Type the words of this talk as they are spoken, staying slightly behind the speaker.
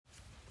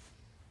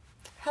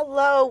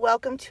Hello,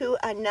 welcome to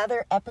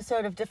another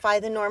episode of Defy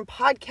the Norm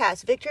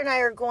podcast. Victor and I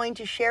are going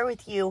to share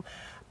with you,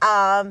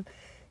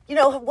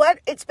 what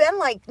it's been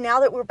like now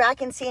that we're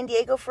back in San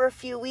Diego for a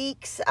few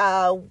weeks.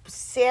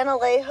 San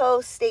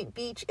Alejo State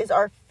Beach is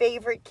our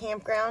favorite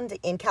campground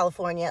in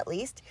California, at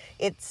least.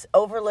 It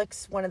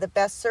overlooks one of the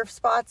best surf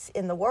spots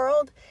in the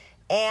world.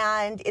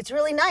 And it's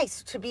really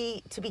nice to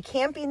be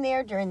camping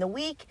there during the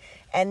week.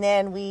 And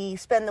then we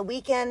spend the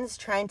weekends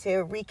trying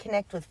to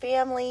reconnect with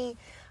family,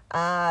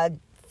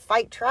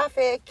 fight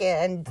traffic,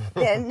 and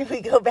then we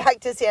go back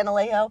to San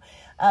Alejo.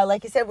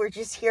 Like I said, we're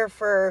just here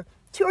for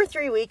 2 or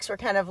 3 weeks. We're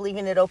kind of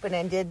leaving it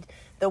open-ended.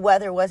 The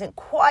weather wasn't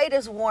quite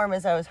as warm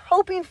as I was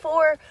hoping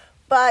for,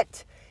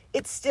 but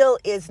it still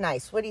is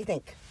nice. What do you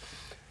think?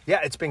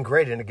 Yeah, it's been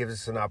great, and it gives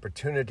us an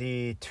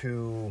opportunity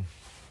to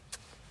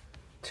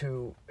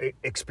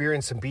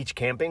experience some beach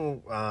camping,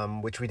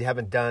 which we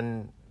haven't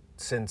done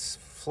since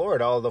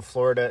Florida, although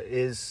Florida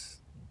is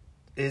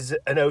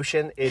an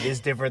ocean. It is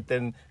different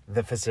than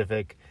the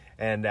Pacific,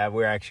 and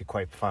we're actually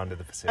quite fond of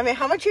the Pacific. I mean,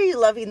 how much are you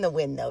loving the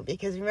wind, though?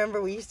 Because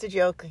remember, we used to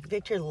joke, like,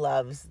 Victor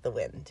loves the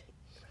wind.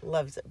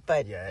 Loves it,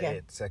 but yeah.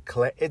 It's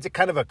a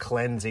kind of a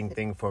cleansing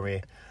thing for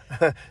me.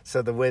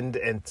 So the wind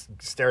and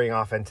staring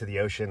off into the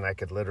ocean, I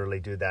could literally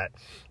do that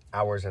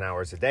hours and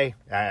hours a day.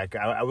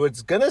 I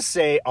was gonna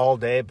say all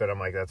day, but I'm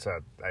like,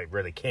 I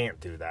really can't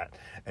do that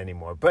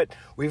anymore. But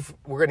we're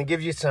gonna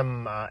give you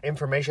some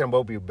information on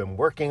what we've been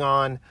working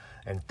on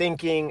and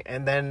thinking,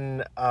 and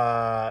then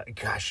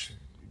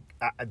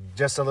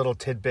just a little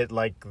tidbit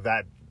like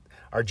that.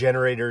 The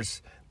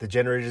generators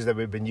that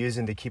we've been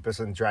using to keep us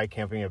in dry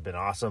camping have been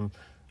awesome.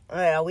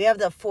 We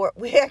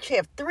actually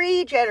have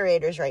 3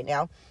 generators right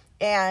now.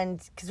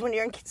 And because when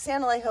you're in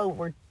San Alejo,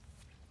 we're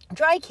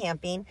dry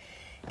camping.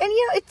 And,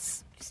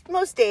 it's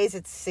most days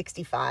it's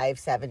 65,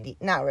 70,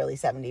 not really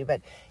 70,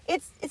 but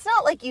it's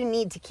not like you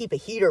need to keep a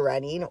heater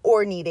running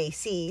or need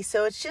AC.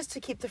 So it's just to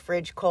keep the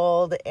fridge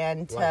cold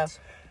and to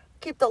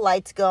keep the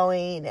lights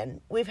going.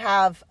 And we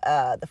have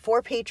the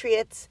 4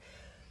 Patriots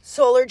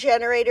solar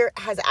generator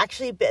has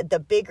actually been the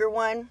bigger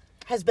one,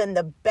 has been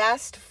the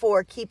best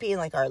for keeping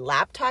like our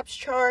laptops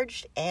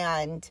charged.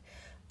 And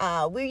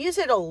we use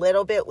it a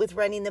little bit with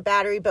running the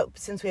battery, but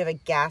since we have a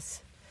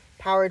gas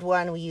powered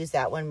one, we use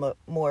that one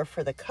more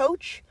for the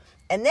coach.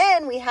 And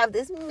then we have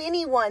this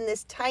mini one,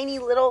 this tiny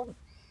little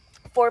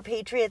 4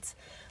 Patriots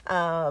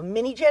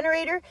mini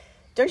generator.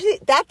 Don't you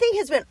think that thing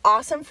has been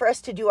awesome for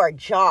us to do our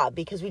job,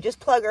 because we just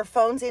plug our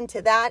phones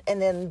into that,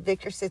 and then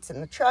Victor sits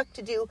in the truck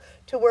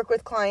to work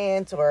with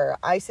clients, or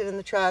I sit in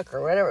the truck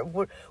or whatever.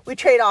 We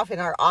trade off in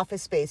our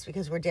office space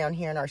because we're down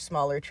here in our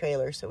smaller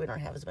trailer, so we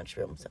don't have as much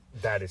room. So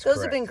that is those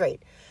correct. Have been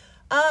great.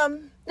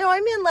 No,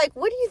 I mean, like,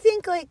 what do you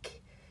think?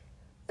 Like,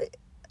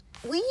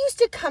 we used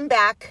to come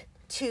back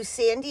to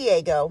San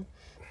Diego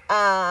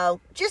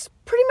just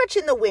pretty much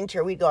in the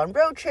winter. We'd go on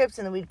road trips,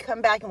 and then we'd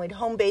come back and we'd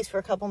home base for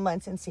a couple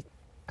months in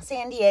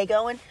San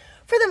Diego. And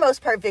for the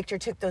most part, Victor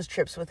took those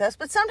trips with us,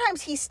 but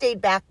sometimes he stayed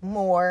back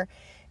more,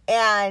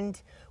 and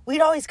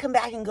we'd always come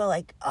back and go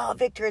like, oh,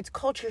 Victor, it's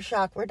culture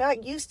shock. We're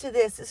not used to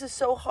this. This is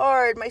so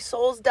hard. My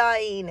soul's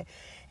dying.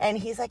 And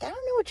he's like, I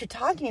don't know what you're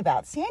talking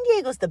about. San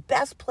Diego's the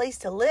best place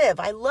to live.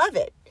 I love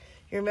it.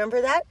 You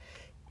remember that?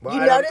 Well,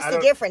 you notice the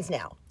difference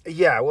now.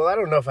 Yeah, well, I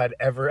don't know if I'd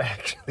ever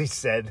actually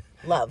said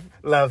love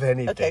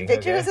anything. Okay,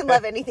 Victor doesn't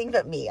love anything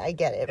but me. I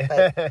get it,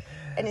 but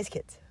and his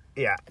kids.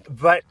 Yeah,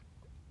 but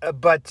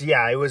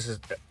yeah, it was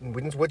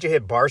once you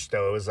hit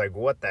Barstow, it was like,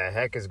 what the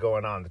heck is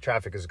going on? The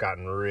traffic has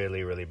gotten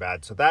really, really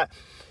bad. So that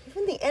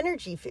even the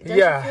energy, don't you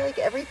feel like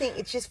everything?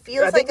 It just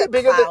feels like a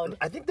cloud.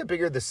 I think the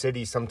bigger the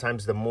city,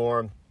 sometimes the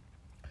more,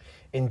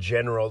 in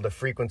general, the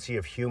frequency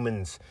of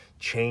humans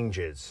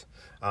changes.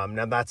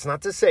 Now, that's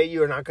not to say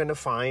you're not going to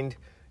find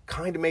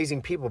kind,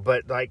 amazing people,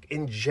 but like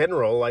in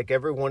general, like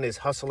everyone is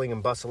hustling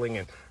and bustling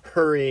and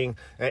hurrying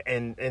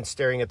and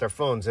staring at their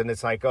phones, and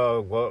it's like,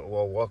 oh,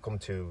 well, welcome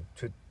to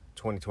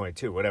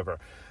 2022, whatever.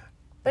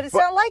 But it's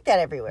not like that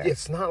everywhere.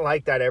 It's not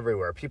like that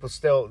everywhere. People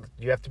still,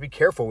 you have to be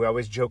careful. We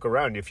always joke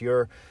around. If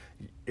you're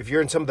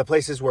in some of the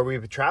places where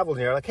we've traveled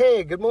and you're like,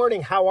 hey, good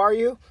morning, how are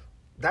you?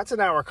 That's an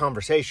hour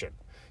conversation.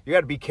 You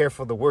got to be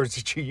careful the words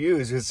that you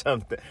use with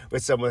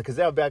someone, because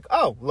they'll be like,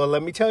 oh, well,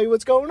 let me tell you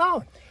what's going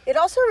on. It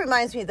also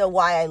reminds me, though,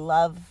 why I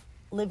love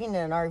living in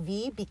an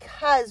RV,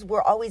 because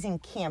we're always in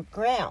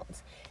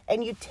campgrounds.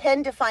 And you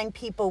tend to find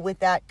people with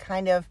that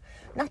kind of,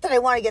 not that I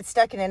want to get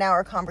stuck in an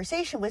hour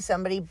conversation with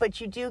somebody,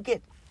 but you do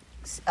get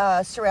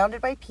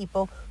surrounded by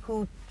people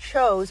who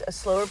chose a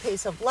slower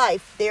pace of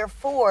life.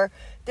 Therefore,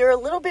 they're a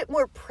little bit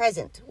more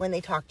present when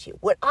they talk to you.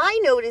 What I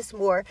notice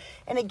more,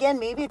 and again,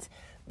 maybe it's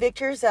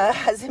Victor's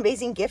has an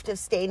amazing gift of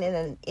staying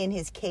in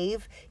his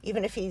cave,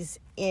 even if he's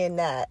in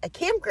a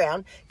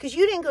campground, because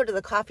you didn't go to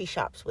the coffee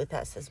shops with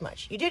us as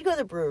much. You did go to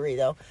the brewery,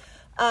 though.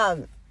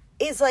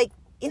 Is like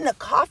in the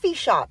coffee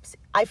shops,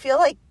 I feel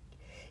like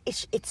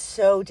it's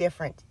so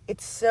different.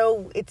 It's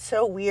so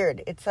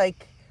weird. It's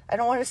like, I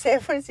don't want to say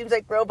everyone seems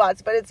like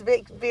robots, but it's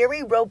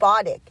very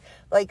robotic.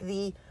 Like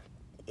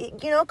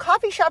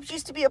Coffee shops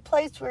used to be a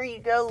place where you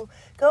go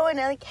in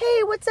and like,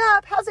 hey, what's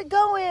up? How's it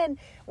going?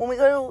 When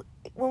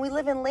we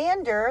live in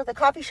Lander, the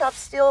coffee shop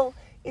still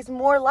is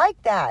more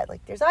like that.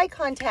 Like there's eye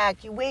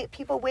contact.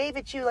 People wave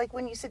at you like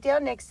when you sit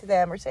down next to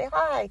them or say,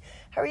 hi,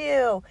 how are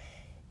you?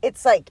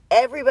 It's like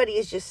everybody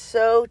is just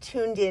so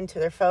tuned into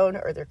their phone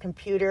or their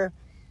computer.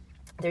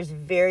 There's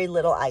very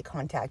little eye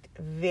contact,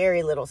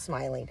 very little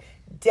smiling,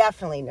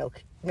 definitely no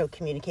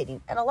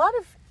communicating, and a lot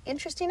of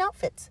interesting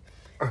outfits.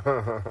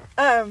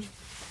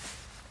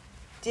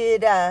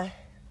 Did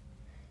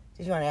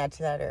you want to add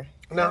to that or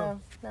no,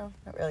 not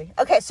really?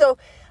 Okay, so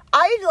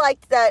I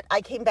liked that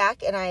I came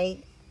back and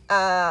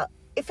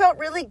it felt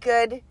really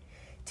good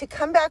to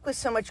come back with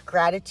so much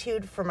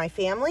gratitude for my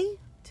family,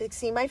 to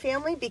see my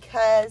family,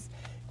 because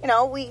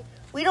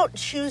we don't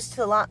choose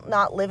to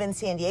not live in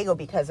San Diego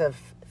because of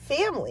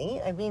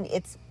family. I mean,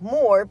 it's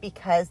more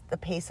because the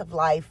pace of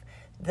life,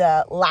 it's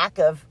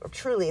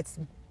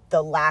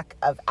the lack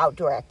of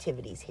outdoor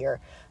activities here.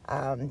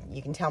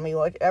 You can tell me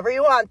whatever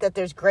you want, that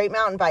there's great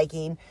mountain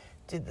biking.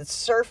 The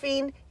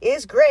surfing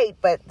is great,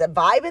 but the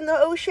vibe in the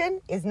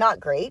ocean is not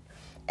great.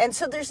 And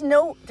so there's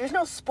no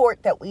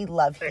sport that we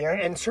love here.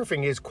 And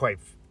surfing is quite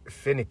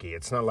finicky.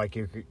 It's not like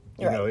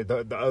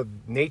the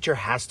nature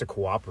has to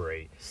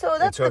cooperate. So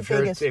that's the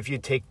biggest. If you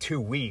take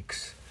 2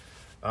 weeks,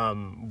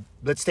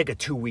 let's take a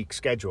 2-week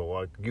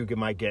schedule. You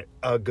might get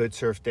a good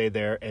surf day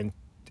there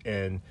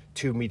and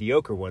 2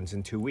 mediocre ones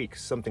in 2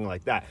 weeks, something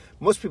like that.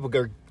 Most people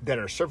that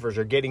are surfers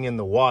are getting in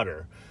the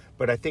water,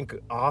 but I think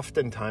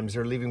oftentimes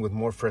they're leaving with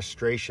more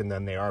frustration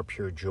than they are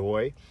pure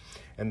joy,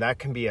 and that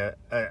can be a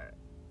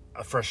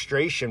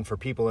frustration for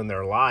people in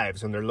their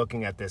lives when they're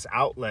looking at this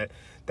outlet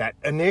that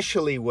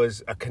initially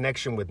was a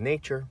connection with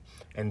nature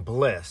and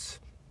bliss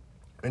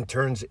and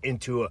turns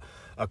into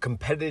a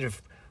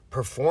competitive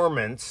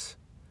performance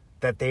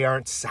that they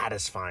aren't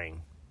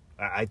satisfying.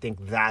 I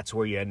think that's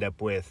where you end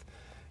up with,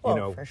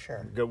 for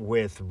sure,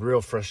 with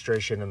real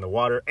frustration in the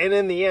water. And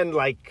in the end,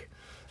 like,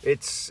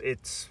 it's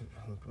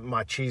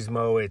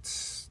machismo,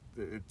 it's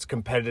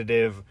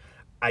competitive.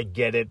 I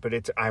get it, but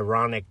it's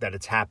ironic that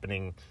it's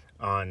happening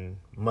on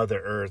Mother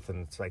Earth,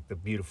 and it's like the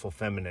beautiful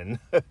feminine.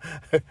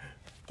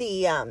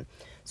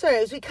 So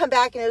anyways, we come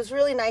back, and it was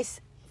really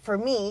nice for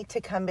me to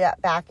come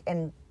back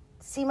and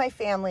see my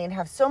family and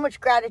have so much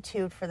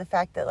gratitude for the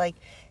fact that, like,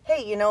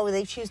 hey,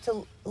 they choose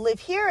to live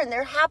here and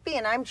they're happy,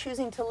 and I'm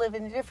choosing to live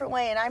in a different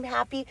way and I'm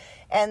happy,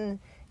 and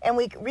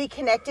we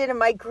reconnected. And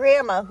my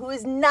grandma, who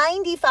is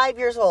 95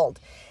 years old,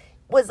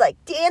 was like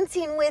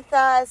dancing with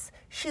us.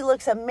 She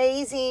looks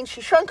amazing. She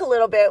shrunk a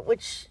little bit,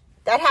 which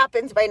that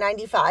happens by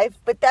 95,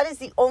 but that is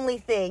the only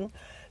thing.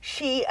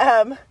 She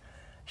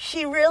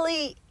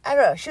really, I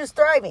don't know, she was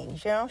thriving,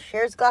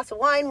 shares a glass of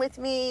wine with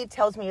me,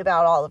 tells me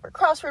about all of her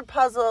crossword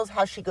puzzles,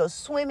 how she goes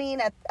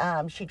swimming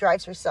she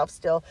drives herself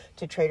still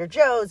to Trader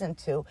Joe's and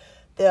to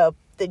the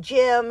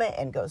gym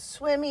and goes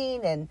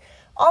swimming and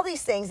all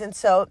these things. And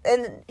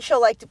she'll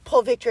like to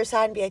pull Victor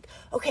aside and be like,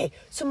 okay,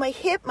 so my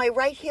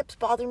right hip's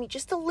bothering me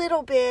just a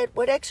little bit.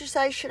 What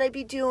exercise should I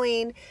be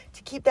doing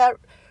to keep that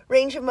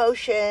range of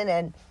motion?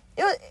 And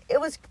it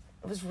was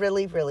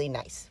really, really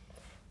nice.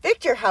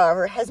 Victor,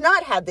 however, has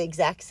not had the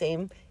exact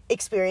same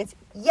experience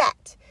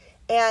yet.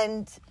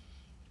 And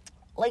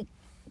like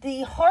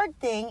the hard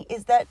thing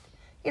is that,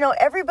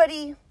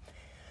 everybody,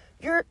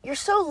 you're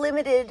so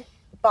limited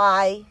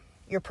by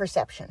your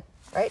perception,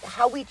 right?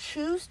 How we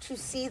choose to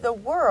see the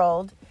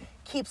world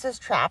keeps us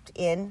trapped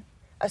in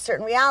a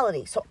certain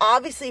reality. So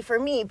obviously for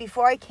me,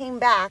 before I came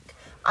back,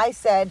 I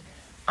said,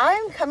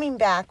 I'm coming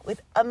back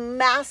with a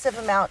massive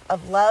amount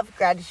of love,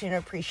 gratitude, and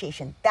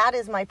appreciation. That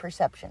is my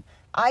perception.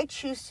 I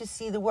choose to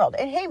see the world.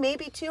 And hey,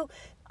 maybe too,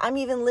 I'm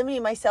even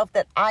limiting myself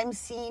that I'm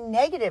seeing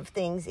negative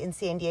things in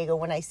San Diego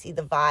when I see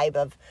the vibe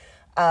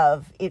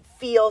of it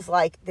feels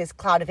like this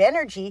cloud of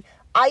energy.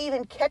 I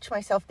even catch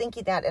myself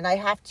thinking that, and I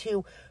have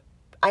to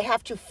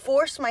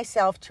force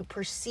myself to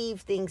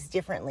perceive things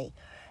differently.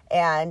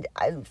 And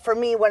for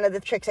me, one of the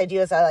tricks I do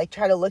is I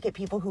try to look at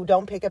people who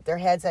don't pick up their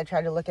heads. I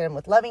try to look at them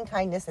with loving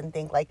kindness and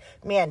think like,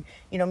 man,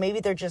 maybe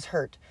they're just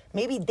hurt.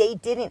 Maybe they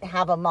didn't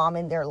have a mom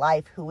in their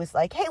life who was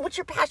like, hey, what's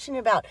your passion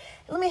about?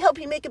 Let me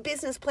help you make a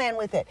business plan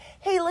with it.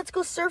 Hey, let's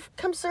go surf.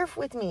 Come surf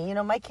with me.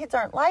 My kids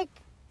aren't like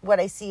what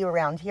I see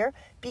around here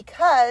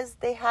because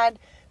they had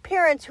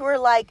parents who are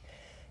like,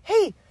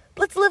 hey,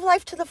 let's live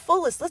life to the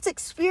fullest. Let's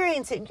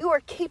experience it. You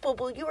are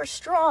capable. You are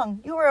strong.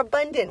 You are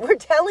abundant. We're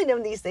telling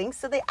them these things,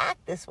 so they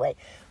act this way.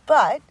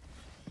 But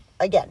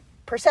again,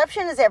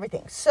 perception is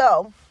everything.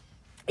 So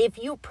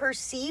if you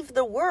perceive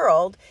the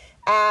world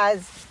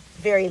as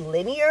very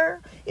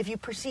linear, if you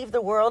perceive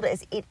the world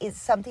as it is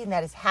something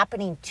that is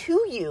happening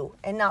to you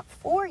and not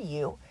for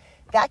you,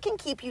 that can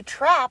keep you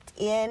trapped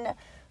in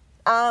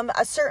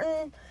a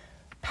certain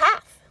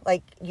path.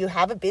 Like you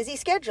have a busy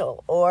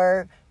schedule,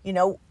 or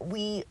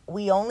we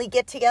only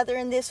get together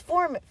in this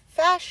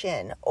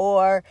fashion,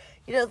 or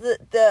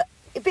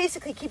it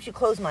basically keeps you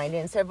closed-minded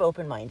instead of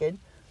open-minded.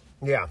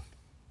 Yeah.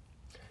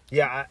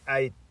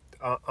 I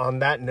on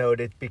that note,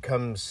 it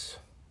becomes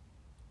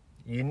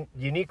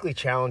uniquely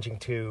challenging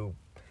to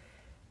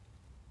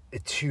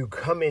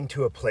come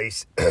into a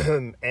place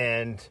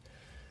and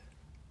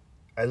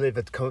I live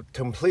a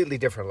completely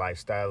different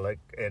lifestyle,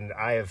 and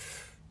I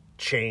have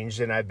changed,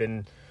 and I've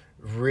been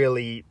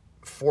really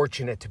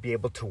fortunate to be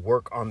able to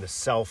work on the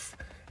self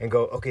and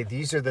go, okay,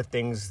 these are the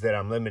things that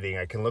I'm limiting.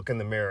 I can look in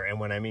the mirror, and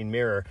when I mean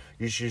mirror,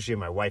 it's usually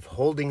my wife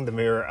holding the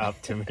mirror up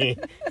to me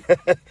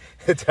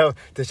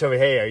to show me,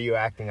 hey, are you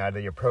acting out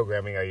of your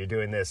programming? Are you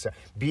doing this?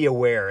 Be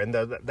aware. And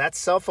that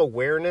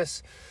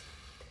self-awareness,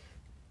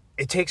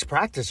 it takes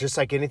practice just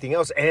like anything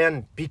else.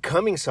 And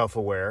becoming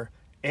self-aware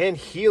and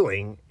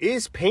healing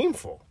is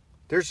painful.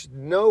 There's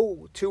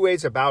no two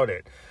ways about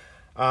it.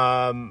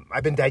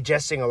 I've been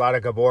digesting a lot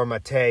of Gabor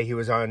Mate. He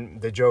was on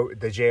the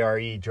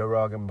JRE, Joe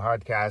Rogan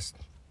podcast.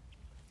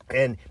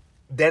 And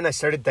then I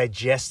started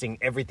digesting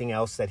everything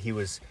else that he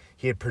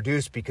had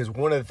produced, because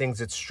one of the things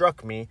that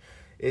struck me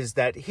is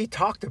that he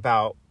talked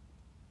about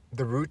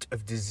the root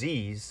of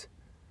disease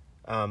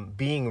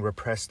being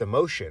repressed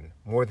emotion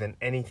more than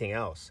anything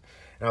else.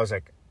 And I was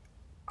like,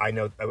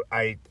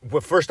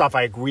 well, first off,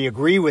 we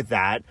agree with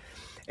that.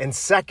 And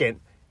second,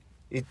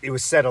 it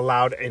was said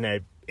aloud in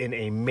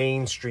a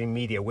mainstream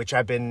media, which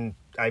I've been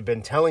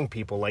telling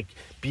people, like,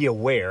 be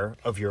aware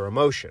of your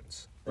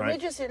emotions. Right? Let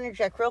me just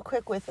interject real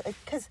quick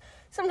because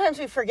sometimes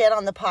we forget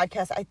on the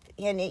podcast,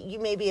 you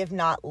maybe have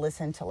not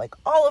listened to like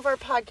all of our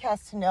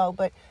podcasts to know,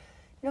 but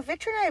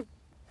Victor and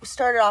I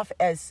started off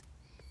as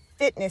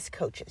fitness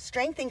coaches,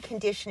 strength and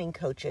conditioning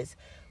coaches,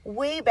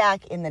 way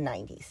back in the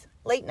 90s,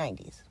 late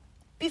 90s,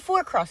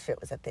 before CrossFit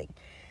was a thing.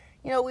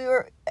 We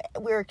were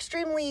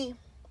extremely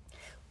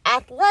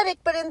athletic,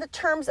 but in the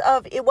terms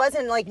of, it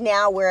wasn't like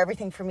now where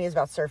everything for me is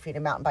about surfing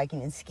and mountain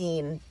biking and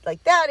skiing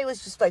like that. It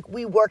was just like,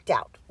 we worked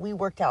out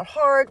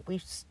hard.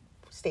 We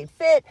stayed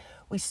fit.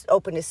 We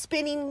opened a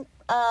spinning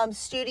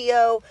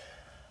studio.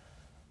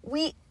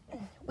 We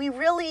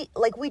really,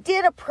 we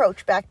did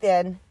approach back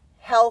then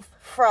health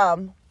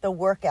from the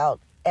workout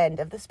end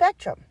of the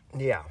spectrum.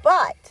 Yeah.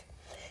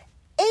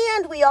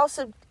 And we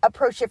also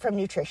approached it from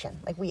nutrition.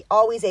 Like, we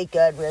always ate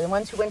good. We're the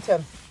ones who went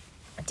to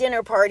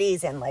dinner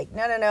parties and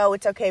no,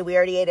 it's okay, we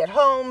already ate at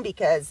home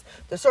because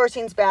the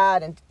sourcing's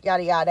bad and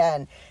yada yada.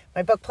 And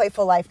my book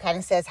Playful Life kind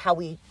of says how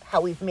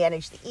we've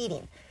managed the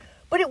eating,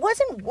 but it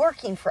wasn't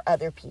working for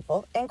other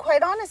people. And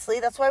quite honestly,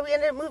 that's why we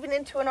ended up moving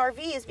into an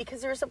RV, is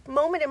because there was a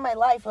moment in my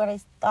life when I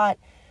thought,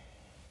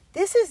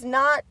 this is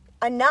not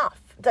enough.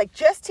 Like,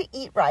 just to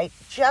eat right,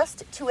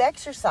 just to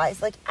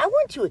exercise. Like, I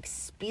want to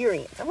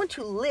experience, I want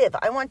to live,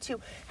 I want to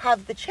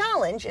have the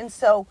challenge. And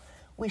so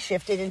we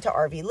shifted into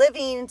RV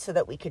living so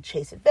that we could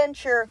chase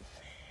adventure.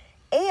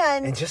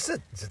 And just,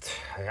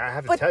 I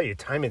have to tell you,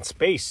 time and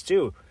space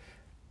too,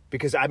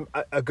 because I'm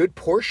a good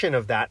portion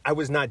of that. I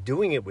was not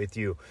doing it with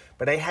you,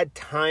 but I had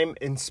time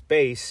and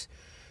space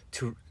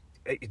to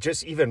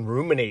just even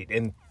ruminate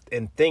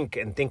and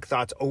think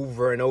thoughts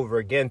over and over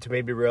again, to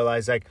maybe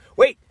realize, like,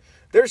 wait,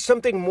 there's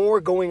something more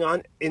going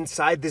on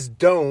inside this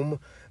dome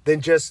than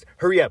just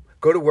hurry up,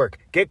 go to work,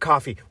 get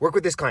coffee, work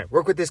with this client,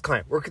 work with this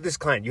client, work with this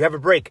client. You have a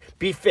break,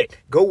 be fit,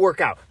 go work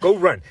out, go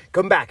run,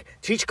 come back,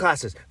 teach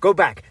classes, go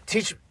back,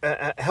 teach,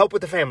 help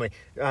with the family,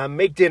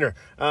 make dinner,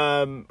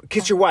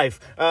 kiss your wife,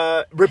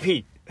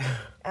 repeat.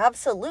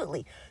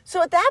 Absolutely.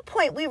 So at that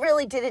point, we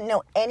really didn't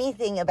know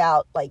anything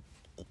about like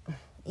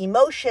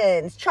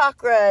emotions,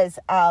 chakras,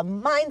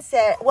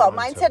 mindset. Well,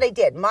 mindset I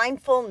did,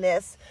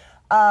 mindfulness,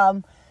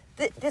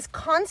 this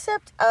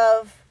concept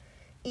of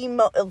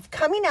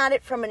coming at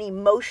it from an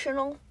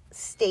emotional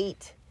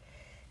state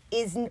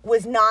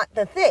was not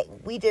the thing.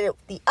 We did it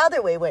the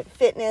other way, went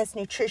fitness,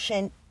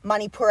 nutrition,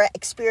 Manipura,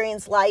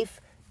 experience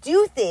life,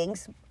 do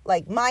things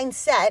like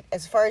mindset.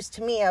 As far as,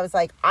 to me, I was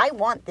like, I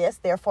want this,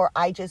 therefore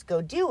I just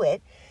go do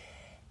it.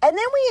 And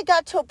then we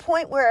got to a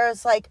point where I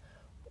was like,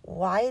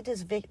 why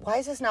is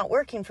this not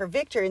working for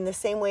Victor in the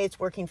same way it's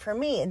working for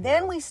me? And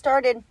then we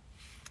started,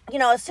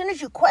 as soon as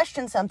you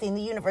question something,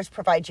 the universe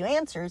provides you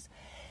answers.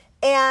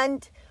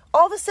 And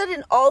all of a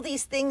sudden, all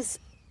these things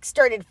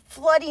started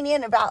flooding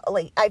in about,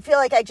 I feel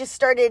like I just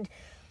started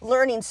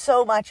learning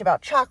so much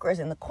about chakras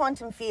and the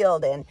quantum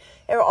field and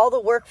all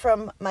the work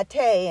from Mate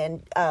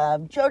and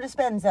Joe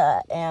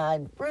Dispenza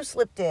and Bruce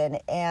Lipton.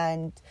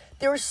 And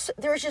there was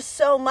just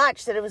so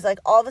much that it was like,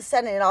 all of a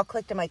sudden it all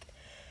clicked. I'm like,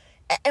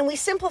 and we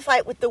simplify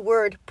it with the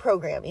word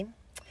programming.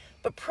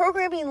 But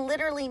programming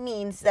literally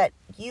means that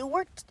you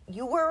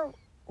were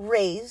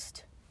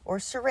raised or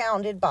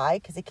surrounded by,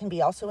 because it can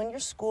be also in your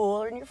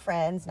school or in your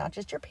friends, not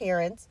just your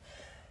parents,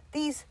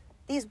 these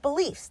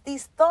beliefs,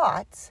 these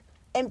thoughts,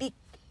 and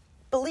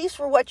beliefs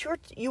were what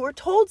you were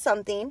told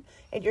something,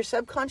 and your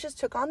subconscious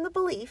took on the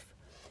belief,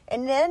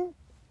 and then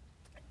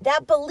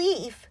that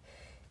belief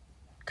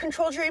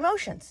controlled your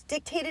emotions,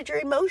 dictated your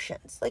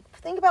emotions. Like,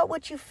 think about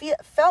what you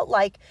felt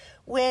like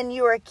when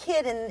you were a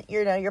kid, and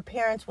your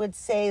parents would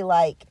say,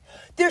 like,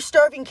 there's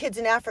starving kids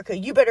in Africa,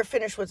 you better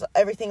finish with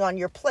everything on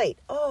your plate.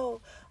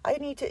 Oh, I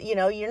need to,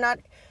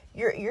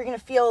 you're going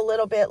to feel a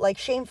little bit like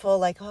shameful,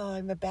 like, oh,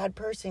 I'm a bad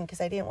person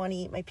because I didn't want to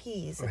eat my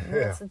peas.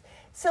 It's a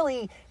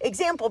silly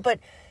example, but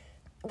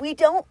we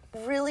don't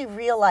really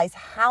realize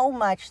how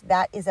much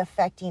that is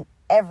affecting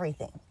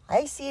everything.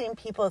 I see it in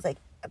people. It's like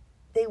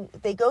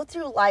they go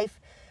through life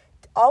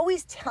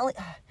always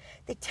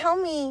they tell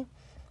me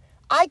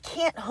I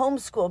can't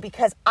homeschool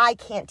because I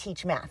can't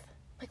teach math.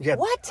 Like, Yeah,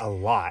 what? a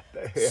lot.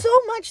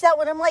 So much that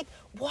when I'm like,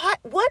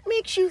 what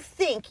makes you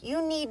think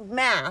you need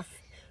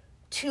math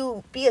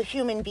to be a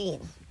human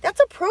being? That's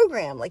a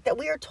program like that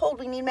we are told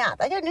we need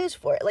math. I got news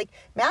for it. Like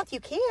math, you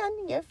can.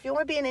 You know, if you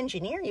want to be an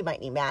engineer, you might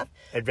need math.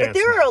 Advanced but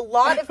there math. are a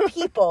lot of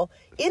people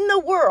in the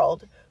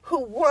world who,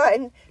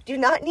 one, do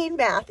not need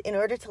math in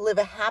order to live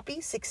a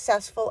happy,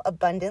 successful,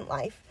 abundant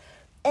life.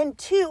 And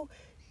two,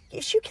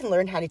 yes, you can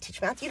learn how to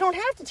teach math. You don't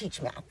have to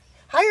teach math.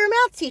 Hire a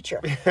math teacher.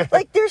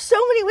 Like, there's so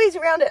many ways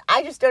around it.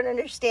 I just don't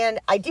understand.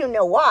 I do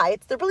know why.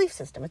 It's their belief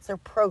system. It's their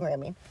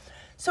programming.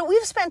 So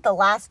we've spent the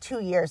last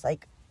 2 years,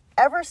 like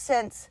ever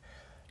since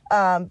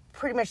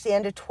pretty much the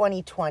end of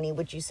 2020,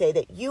 would you say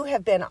that you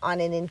have been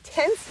on an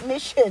intense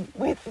mission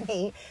with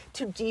me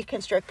to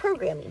deconstruct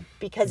programming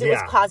because it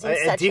was causing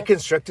such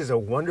deconstruct is a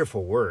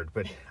wonderful word,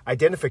 but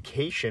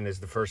identification is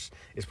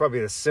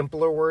probably the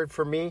simpler word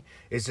for me,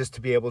 is just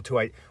to be able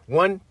to,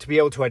 to be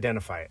able to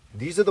identify it.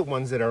 These are the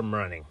ones that I'm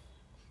running.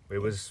 It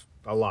was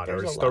a lot.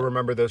 I still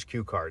remember those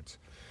cue cards.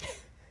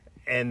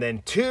 And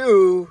then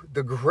two,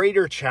 the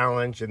greater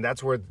challenge, and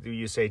that's where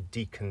you say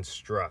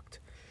deconstruct,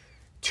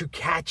 to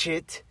catch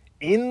it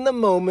in the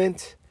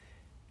moment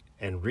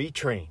and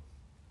retrain.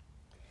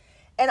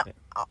 And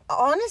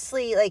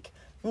honestly, like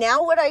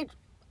now what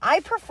I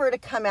prefer to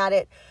come at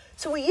it.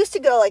 So we used to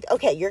go like,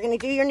 okay, you're going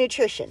to do your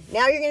nutrition.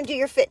 Now you're going to do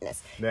your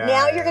fitness.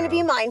 Now you're going to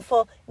be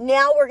mindful.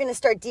 Now we're going to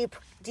start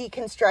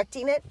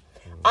deconstructing it.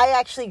 I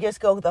actually just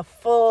go the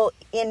full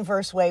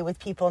inverse way with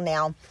people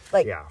now.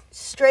 Like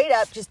straight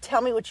up, just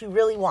tell me what you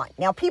really want.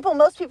 Now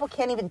most people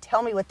can't even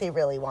tell me what they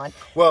really want.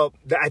 Well,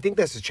 I think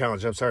that's the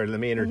challenge. I'm sorry, let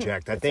me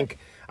interject. I think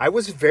I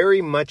was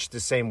very much the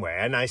same way,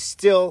 and I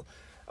still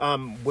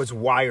was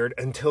wired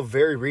until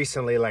very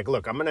recently. Like,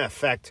 look, I'm going to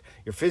affect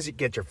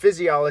get your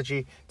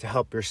physiology to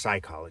help your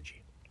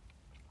psychology.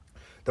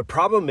 The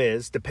problem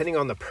is, depending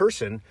on the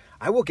person,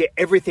 I will get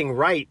everything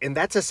right, and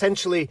that's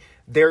essentially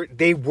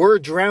they were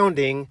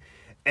drowning,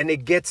 and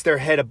it gets their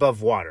head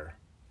above water.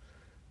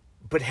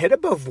 But head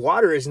above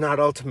water is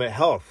not ultimate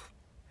health.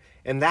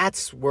 And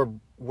that's where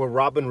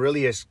Robin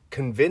really has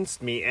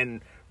convinced me,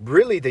 and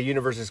really the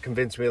universe has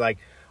convinced me, like,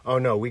 oh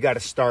no, we got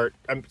to start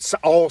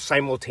all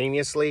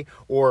simultaneously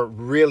or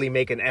really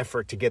make an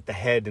effort to get the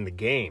head in the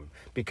game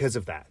because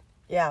of that.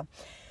 Yeah.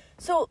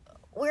 So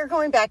we're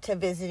going back to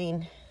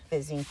visiting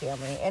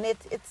family, and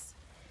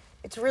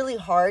it's really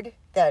hard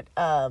that,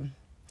 I'm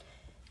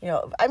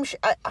sure,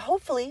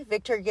 hopefully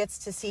Victor gets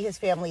to see his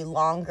family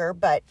longer,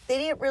 but they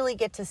didn't really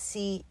get to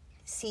see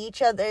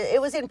each other.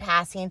 It was in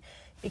passing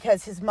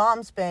because his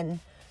mom's been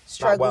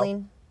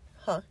struggling.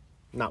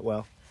 Not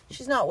well.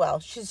 She's not well.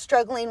 She's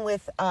struggling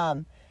with,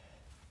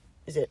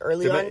 is it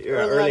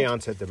early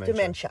onset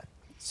dementia.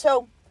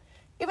 So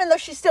even though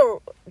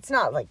it's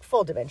not like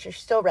full dementia,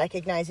 she still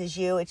recognizes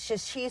you. It's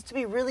just she used to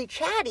be really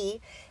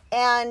chatty,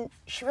 and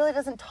she really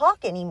doesn't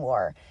talk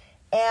anymore.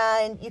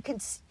 And you can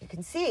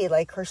see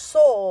like her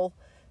soul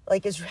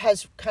like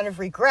has kind of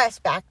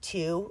regressed back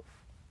to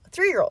a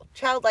 3-year-old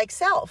childlike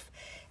self,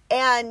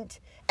 and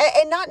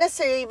not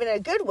necessarily even in a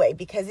good way,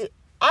 because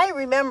I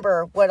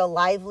remember what a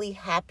lively,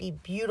 happy,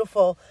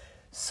 beautiful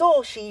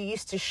soul she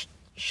used to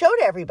show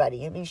to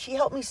everybody. I mean, she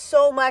helped me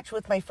so much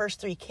with my first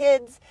 3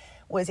 kids,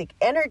 was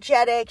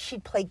energetic.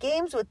 She'd play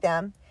games with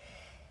them.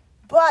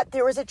 But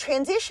there was a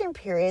transition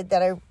period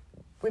that I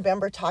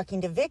remember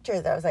talking to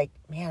Victor that I was like,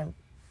 man,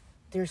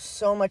 there's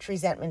so much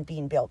resentment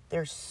being built.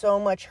 There's so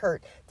much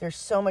hurt. There's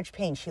so much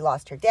pain. She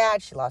lost her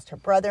dad. She lost her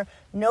brother.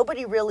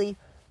 Nobody really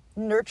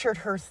nurtured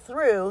her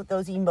through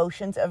those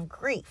emotions of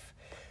grief.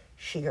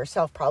 She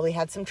herself probably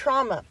had some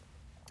trauma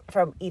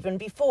from even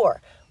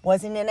before.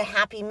 Wasn't in a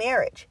happy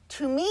marriage.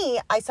 To me,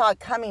 I saw it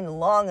coming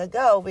long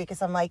ago,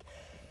 because I'm like,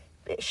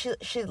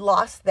 she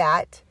lost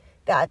that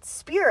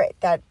spirit,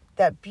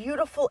 that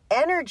beautiful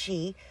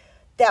energy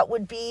that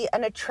would be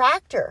an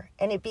attractor,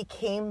 and it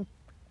became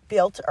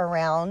built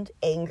around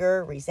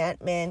anger,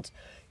 resentment,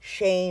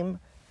 shame,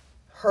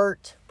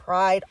 hurt,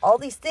 pride, all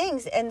these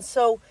things. And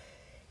so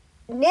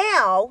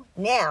now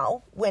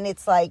when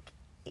it's like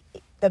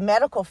the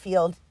medical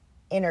field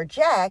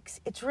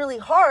interjects, it's really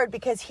hard,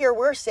 because here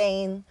we're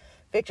saying,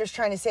 Victor's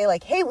trying to say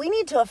like, hey, we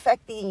need to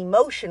affect the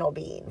emotional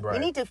being. Right.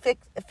 We need to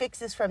fix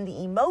this from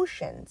the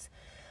emotions,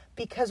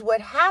 because what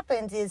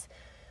happens is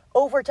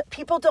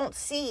people don't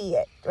see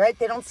it, right?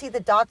 They don't see the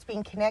dots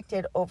being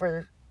connected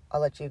over. I'll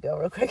let you go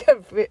real quick.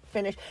 I'll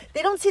finish.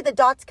 They don't see the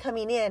dots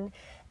coming in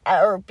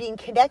or being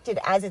connected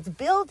as it's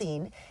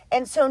building.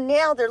 And so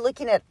now they're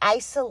looking at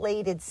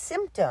isolated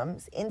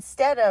symptoms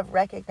instead of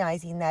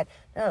recognizing that,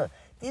 no,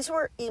 these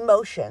were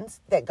emotions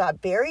that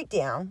got buried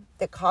down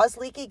that caused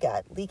leaky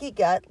gut. Leaky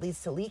gut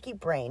leads to leaky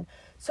brain.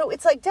 So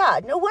it's like,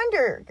 Dad, no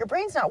wonder your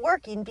brain's not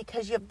working,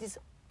 because you have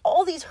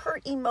all these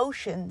hurt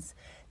emotions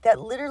that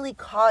literally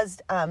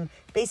caused,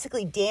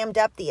 basically dammed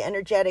up the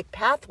energetic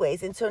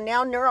pathways. And so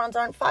now neurons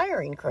aren't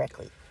firing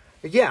correctly.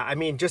 Yeah, I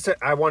mean,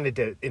 I wanted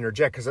to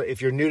interject because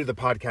if you're new to the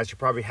podcast, you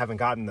probably haven't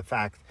gotten the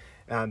fact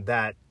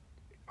that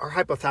our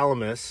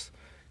hypothalamus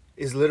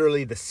is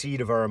literally the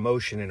seat of our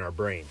emotion in our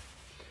brain.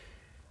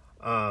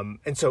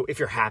 And so if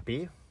you're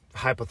happy, the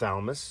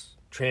hypothalamus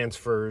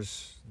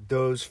transfers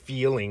those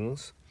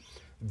feelings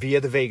via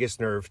the vagus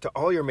nerve to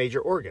all your major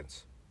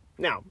organs.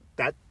 Now,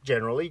 that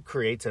generally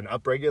creates an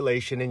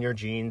upregulation in your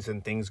genes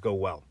and things go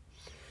well.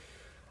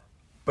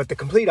 But the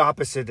complete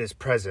opposite is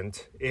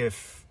present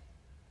if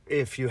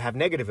you have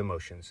negative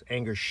emotions,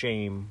 anger,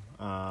 shame,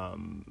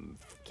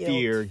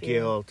 fear,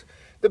 guilt,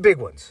 the big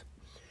ones.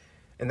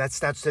 And that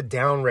starts to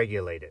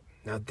downregulate it.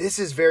 Now, this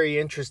is very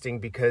interesting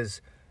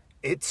because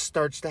it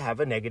starts to have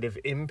a negative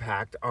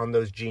impact on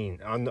those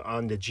genes,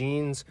 on the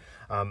genes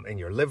in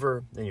your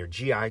liver, in your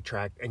GI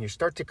tract, and you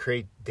start to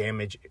create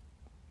damage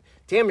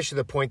to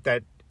the point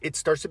that it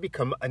starts to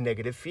become a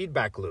negative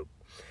feedback loop.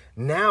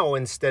 Now,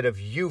 instead of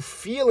you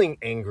feeling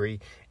angry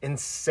and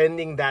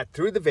sending that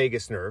through the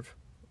vagus nerve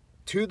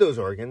to those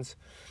organs,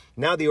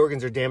 now the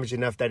organs are damaged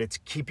enough that it's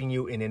keeping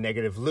you in a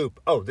negative loop.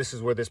 Oh, this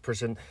is where this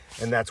person,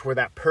 and that's where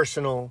that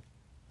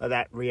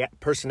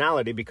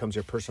personality becomes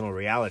your personal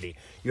reality.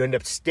 You end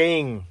up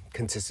staying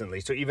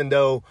consistently. So even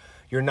though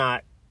you're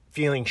not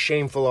feeling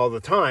shameful all the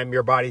time,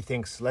 your body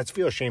thinks, let's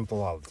feel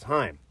shameful all the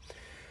time.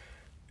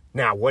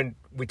 Now, when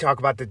we talk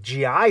about the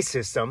GI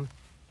system,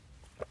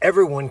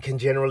 everyone can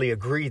generally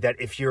agree that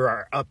if you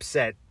are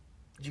upset,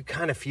 you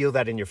kind of feel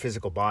that in your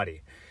physical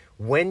body.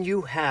 When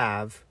you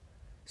have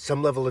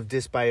some level of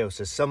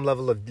dysbiosis, some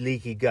level of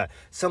leaky gut,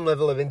 some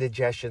level of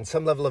indigestion,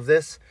 some level of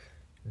this,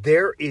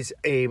 there is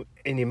an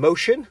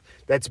emotion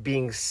that's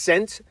being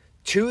sent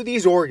to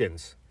these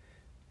organs.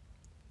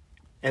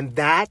 And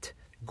that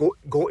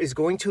is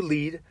going to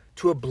lead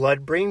to a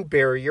blood-brain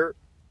barrier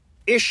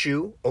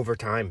issue over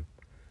time.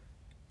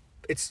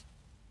 It's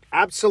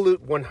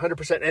absolute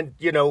 100%. And,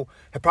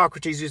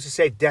 Hippocrates used to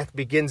say death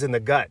begins in the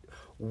gut.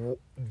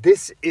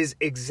 This is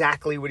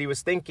exactly what he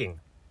was thinking.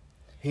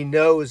 He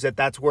knows that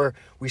that's where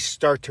we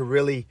start to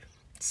really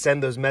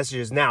send those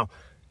messages. Now,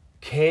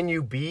 can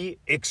you be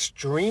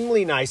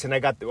extremely nice? And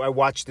I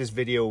watched this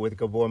video with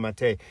Gabor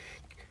Mate,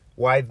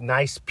 why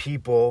nice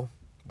people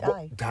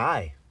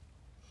die.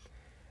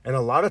 And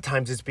a lot of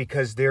times it's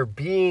because they're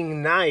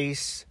being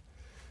nice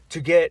to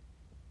get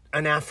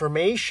an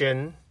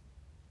affirmation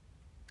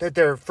that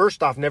they're,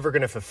 first off, never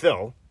going to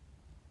fulfill.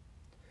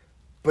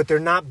 But they're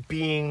not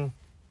being,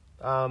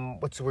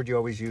 what's the word you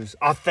always use?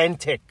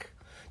 Authentic.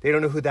 They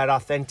don't know who that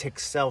authentic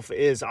self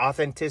is.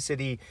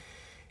 Authenticity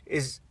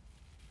is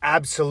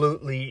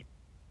absolutely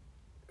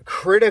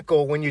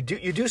critical when you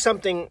do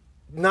something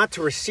not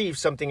to receive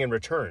something in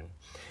return.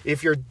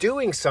 If you're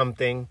doing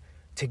something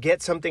to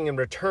get something in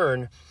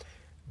return,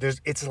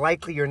 it's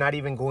likely you're not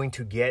even going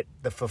to get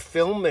the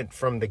fulfillment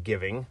from the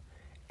giving,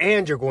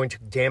 and you're going to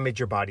damage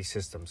your body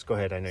systems. Go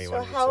ahead. I know you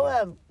want to say that. So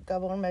how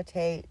Gabor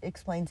Mate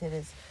explains it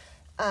is,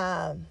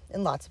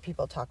 and lots of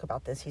people talk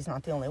about this. He's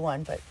not the only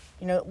one, but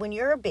when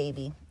you're a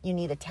baby, you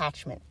need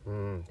attachment.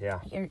 And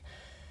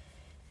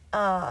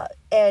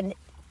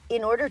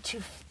in order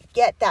to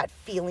get that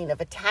feeling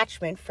of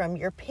attachment from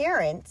your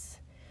parents,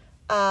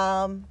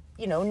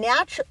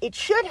 it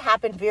should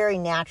happen very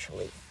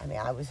naturally. I mean,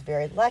 I was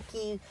very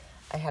lucky.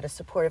 I had a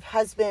supportive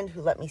husband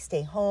who let me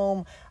stay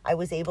home. I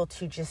was able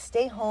to just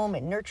stay home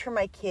and nurture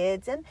my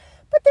kids.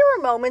 But there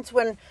were moments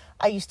when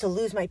I used to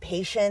lose my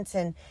patience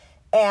and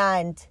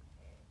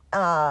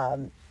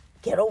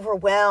get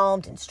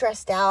overwhelmed and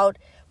stressed out.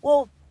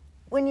 Well,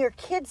 when your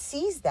kid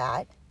sees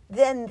that,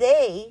 then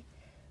they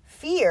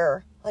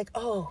fear like,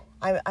 oh,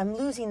 I'm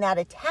losing that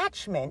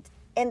attachment.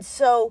 And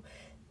so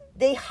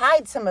they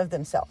hide some of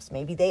themselves.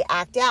 Maybe they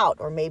act out,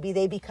 or maybe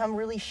they become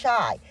really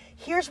shy.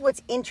 Here's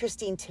what's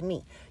interesting to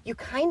me. You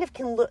can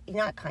look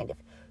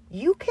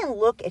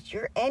at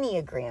your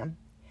Enneagram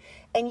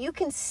and you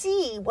can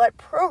see what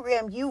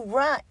program you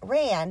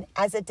ran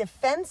as a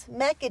defense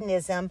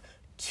mechanism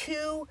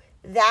to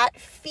that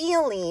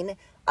feeling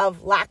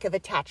of lack of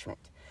attachment.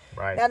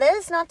 Right. Now, that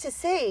is not to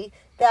say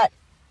that,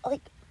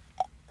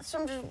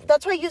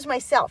 that's why I use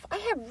myself.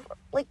 I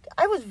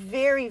was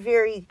very,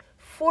 very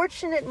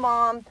fortunate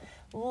mom,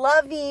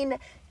 loving.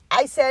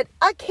 I said,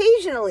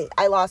 occasionally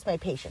I lost my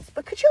patience.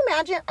 But could you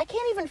imagine? I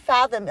can't even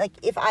fathom,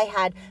 if I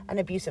had an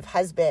abusive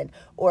husband,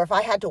 or if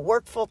I had to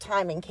work full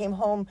time and came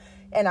home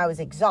and I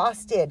was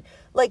exhausted.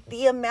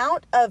 The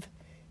amount of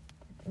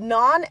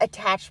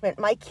non-attachment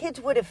my kids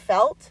would have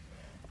felt.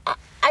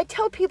 I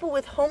tell people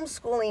with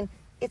homeschooling,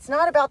 it's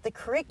not about the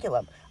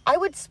curriculum. I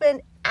would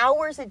spend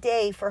hours a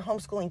day for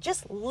homeschooling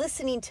just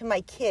listening to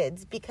my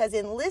kids, because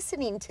in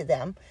listening to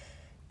them,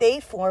 they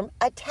form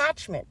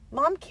attachment.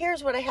 Mom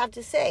cares what I have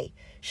to say.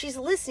 She's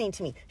listening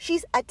to me.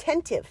 She's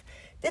attentive.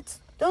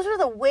 Those are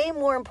the way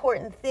more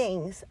important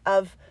things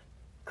of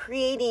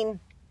creating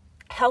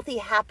healthy,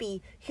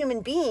 happy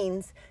human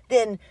beings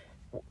than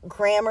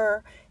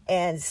grammar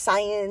and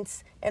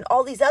science and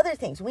all these other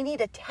things. We need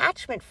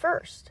attachment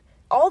first.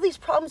 all these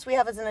problems we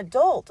have as an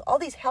adult, all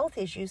these health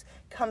issues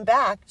come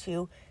back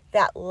to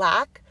that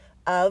lack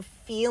of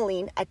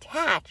feeling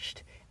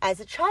attached as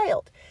a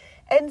child.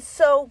 And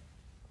so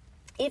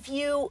if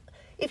you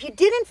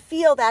didn't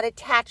feel that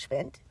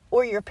attachment,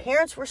 or your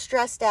parents were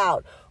stressed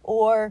out,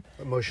 or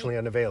emotionally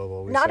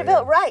unavailable,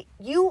 right,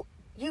 you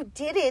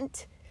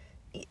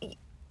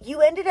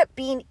ended up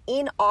being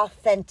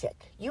inauthentic.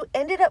 You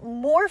ended up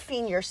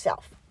morphing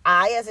yourself.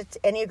 I, as an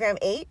Enneagram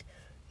 8,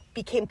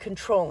 became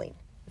controlling.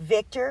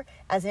 Victor,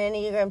 as an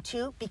Enneagram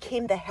 2,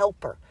 became the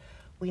helper.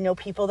 We know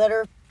people that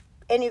are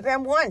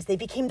Enneagram 1s. They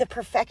became the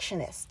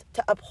perfectionist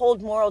to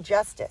uphold moral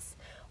justice.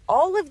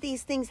 All of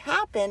these things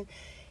happen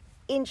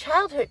in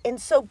childhood. And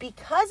so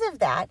because of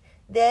that,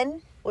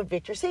 then what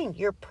Victor's saying,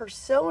 your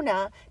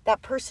persona,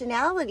 that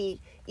personality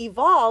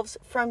evolves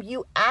from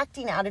you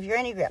acting out of your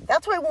Enneagram.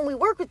 That's why when we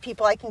work with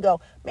people, I can go,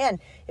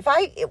 man,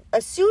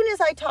 as soon as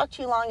I talk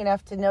to you long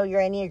enough to know your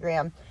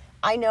Enneagram,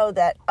 I know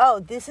that, oh,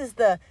 this is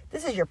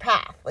your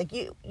path. Like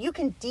you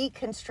can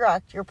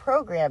deconstruct your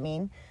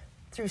programming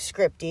through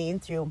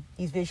scripting, through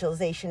these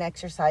visualization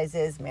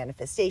exercises,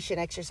 manifestation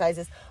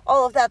exercises,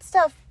 all of that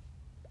stuff,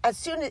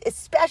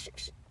 especially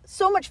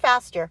so much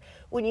faster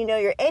when you know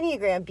your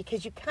Enneagram,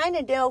 because you kind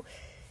of know,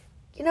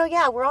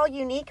 yeah, we're all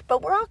unique,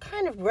 but we're all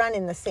kind of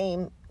running the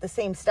same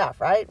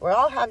stuff, right? We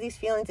all have these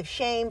feelings of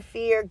shame,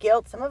 fear,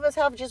 guilt. Some of us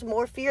have just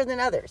more fear than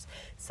others.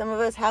 Some of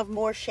us have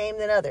more shame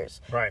than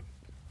others. Right.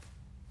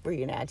 Were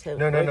you going to add to?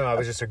 No. I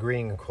was just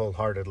agreeing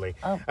wholeheartedly.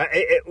 Oh.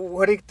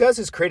 What it does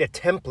is create a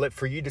template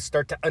for you to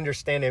start to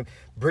understand and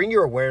bring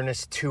your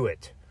awareness to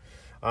it.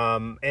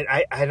 And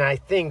I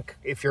think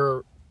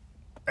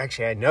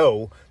I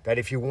know that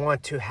if you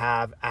want to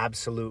have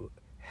absolute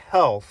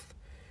health,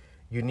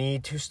 you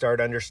need to start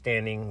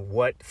understanding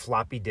what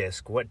floppy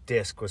disk, what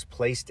disk was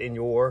placed in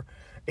your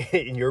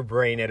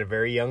brain at a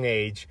very young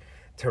age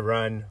to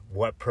run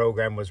what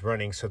program was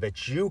running, so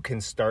that you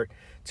can start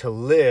to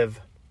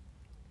live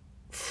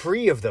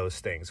free of those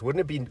things.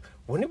 Wouldn't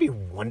it be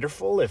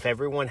wonderful if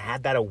everyone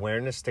had that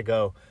awareness to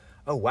go,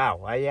 oh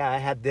wow, I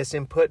had this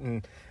input,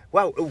 and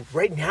wow,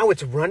 right now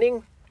it's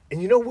running,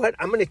 and you know what?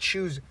 I'm going to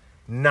choose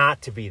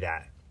not to be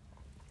that.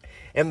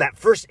 And that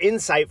first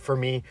insight for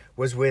me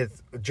was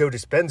with Joe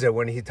Dispenza,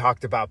 when he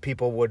talked about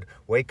people would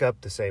wake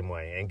up the same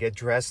way and get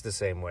dressed the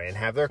same way and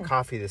have their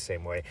coffee the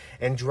same way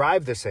and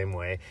drive the same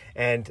way,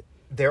 and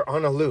they're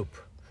on a loop.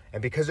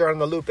 And because they're on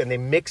the loop and they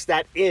mix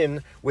that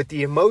in with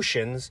the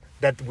emotions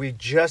that we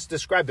just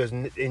described, those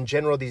in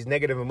general, these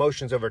negative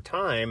emotions over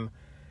time,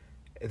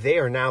 they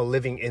are now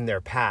living in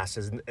their past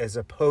as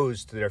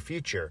opposed to their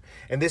future.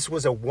 And these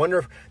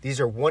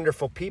are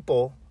wonderful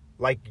people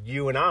like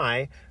you and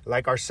I,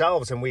 like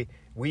ourselves, and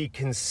we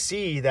can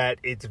see that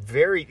it's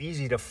very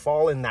easy to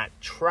fall in that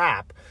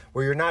trap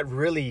where you're not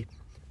really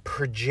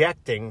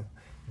projecting,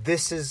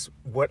 this is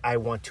what I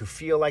want to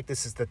feel like,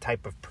 this is the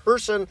type of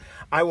person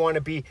I want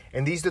to be,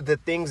 and these are the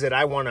things that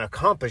I want to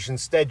accomplish.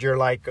 Instead, you're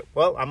like,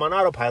 well, I'm on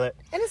autopilot.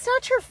 And it's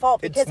not your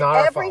fault, because it's not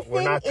our fault.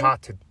 We're not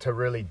taught to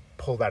really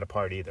pull that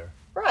apart either.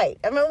 Right.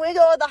 I mean, when we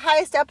go the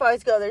highest step, I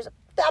always go, there's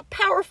that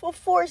powerful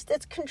force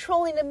that's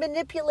controlling and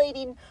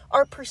manipulating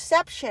our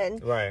perception.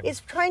 Right. Is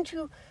trying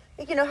to,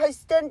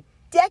 has done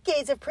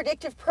decades of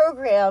predictive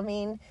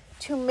programming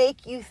to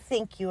make you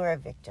think you are a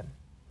victim.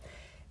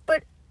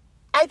 But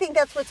I think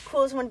that's what's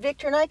cool, is when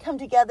Victor and I come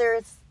together,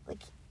 it's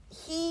like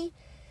he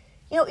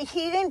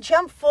didn't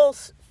jump full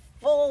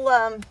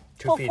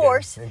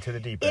force into the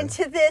deep end,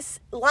 into this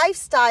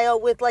lifestyle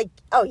with like,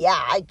 oh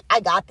yeah, I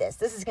got this.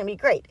 This is going to be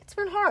great. It's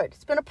been hard.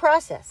 It's been a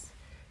process.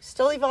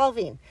 Still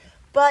evolving.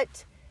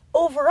 But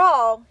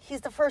overall,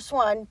 he's the first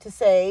one to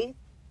say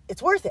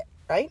it's worth it,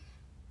 right?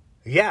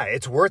 Yeah,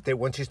 it's worth it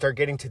once you start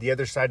getting to the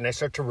other side and I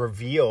start to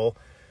reveal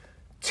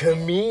to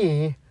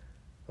me,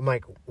 I'm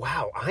like,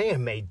 wow,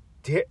 I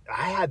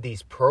had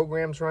these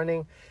programs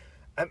running.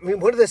 I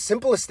mean, one of the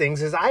simplest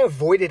things is I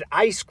avoided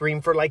ice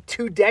cream for like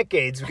 2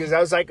 decades because I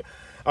was like,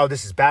 oh,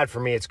 this is bad for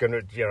me. It's going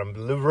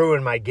to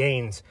ruin my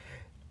gains.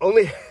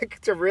 Only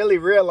to really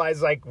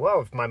realize, like,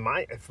 well,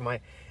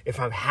 if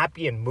I'm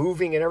happy and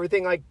moving and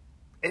everything, like,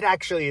 it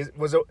actually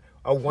was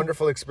a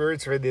wonderful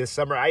experience for this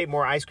summer. I ate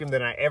more ice cream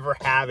than I ever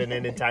have in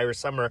an entire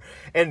summer.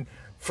 And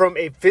from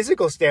a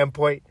physical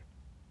standpoint,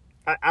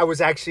 I was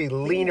actually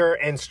leaner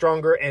and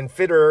stronger and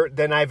fitter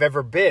than I've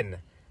ever been.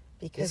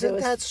 Because Isn't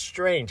that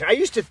strange? I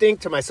used to think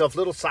to myself,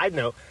 little side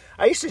note,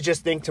 I used to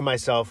just think to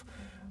myself,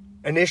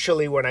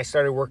 initially when I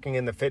started working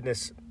in the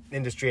fitness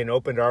industry and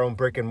opened our own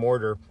brick and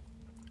mortar,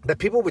 that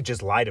people would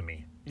just lie to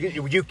me.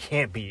 You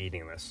can't be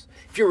eating this.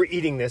 If you were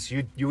eating this,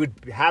 you would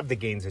have the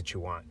gains that you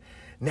want.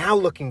 Now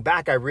looking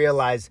back, I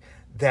realize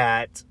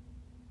that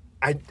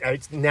I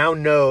now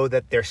know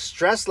that their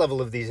stress level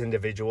of these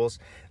individuals,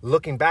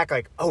 looking back,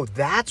 like, oh,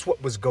 that's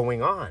what was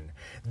going on.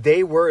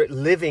 They were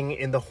living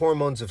in the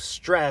hormones of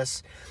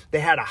stress. They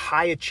had a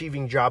high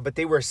achieving job, but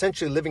they were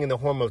essentially living in the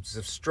hormones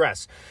of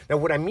stress. Now,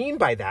 what I mean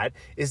by that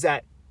is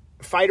that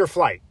fight or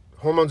flight,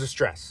 hormones of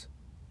stress,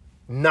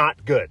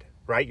 not good,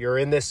 right? You're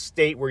in this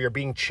state where you're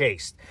being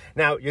chased.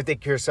 Now, you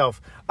think to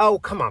yourself, oh,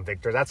 come on,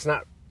 Victor, that's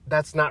not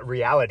that's not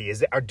reality.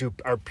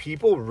 Are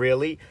people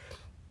really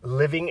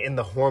living in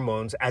the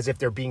hormones as if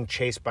they're being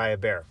chased by a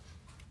bear?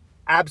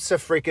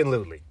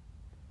 Abso-freaking-lutely.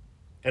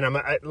 And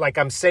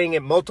I'm saying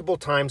it multiple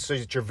times so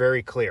that you're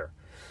very clear.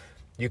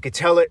 You could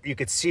tell it, you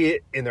could see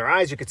it in their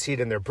eyes, you could see it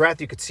in their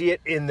breath, you could see it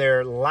in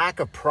their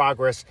lack of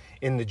progress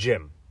in the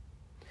gym.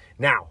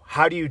 Now,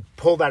 how do you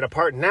pull that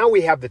apart? Now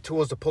we have the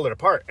tools to pull it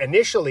apart.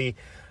 Initially,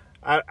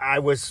 I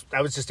was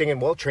just thinking,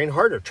 well, train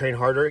harder,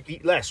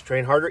 eat less,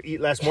 train harder, eat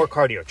less, more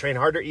cardio, train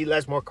harder, eat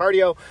less, more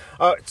cardio,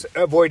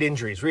 avoid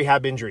injuries,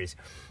 rehab injuries.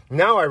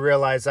 Now I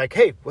realize, like,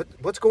 hey,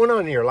 what's going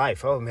on in your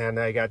life? Oh man,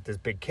 I got this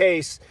big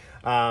case.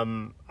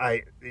 Tons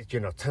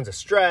of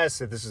stress.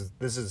 This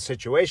is a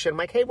situation. I'm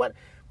like, hey,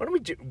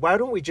 why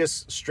don't we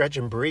just stretch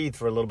and breathe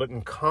for a little bit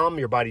and calm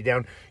your body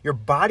down? Your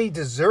body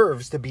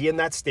deserves to be in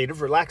that state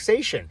of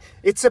relaxation.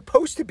 It's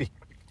supposed to be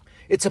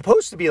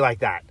like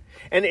that.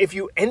 And if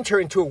you enter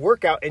into a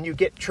workout and you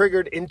get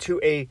triggered into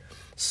a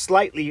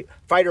slightly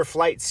fight or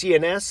flight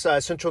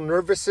CNS, central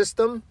nervous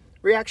system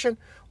reaction,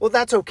 well,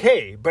 that's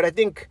okay. But I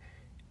think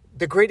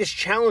the greatest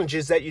challenge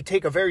is that you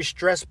take a very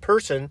stressed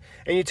person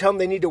and you tell them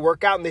they need to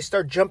work out, and they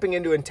start jumping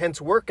into intense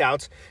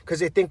workouts because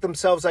they think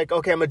themselves like,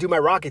 okay, I'm going to do my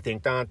Rocky thing.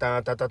 Dun,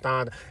 dun, dun, dun,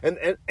 dun.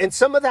 And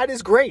some of that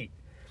is great,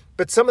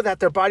 but some of that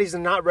their bodies are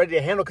not ready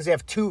to handle because they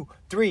have 2,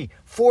 3,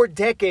 4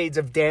 decades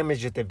of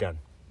damage that they've done.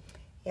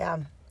 Yeah.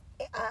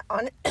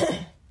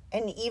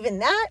 And even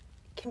that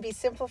can be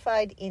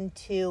simplified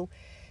into,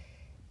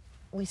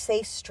 we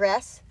say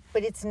stress,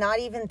 but it's not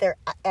even their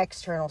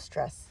external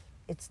stress.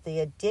 It's the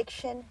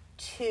addiction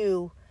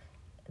to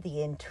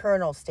the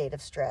internal state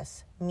of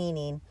stress,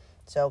 meaning,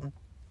 so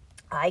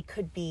I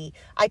could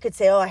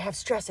say, oh, I have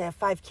stress, I have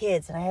 5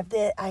 kids, and I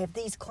have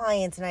these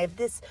clients, and I have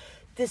this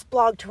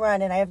blog to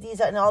run, and I have these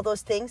and all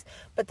those things.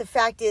 But the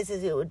fact is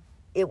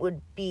it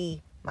would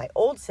be, my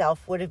old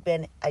self would have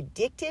been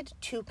addicted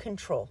to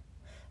control.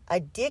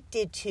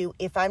 Addicted to,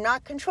 if I'm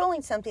not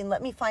controlling something,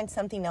 let me find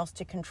something else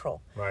to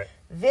control. Right.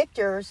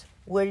 Victor's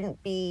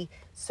wouldn't be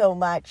so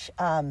much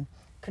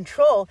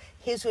control.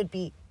 His would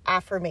be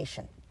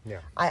affirmation. Yeah.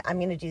 I'm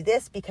going to do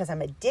this because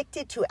I'm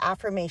addicted to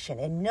affirmation,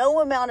 and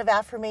no amount of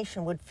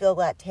affirmation would fill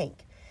that tank.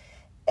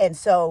 And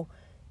so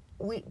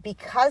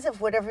because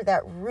of whatever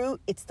that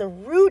root, it's the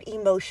root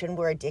emotion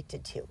we're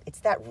addicted to. It's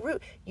that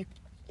root.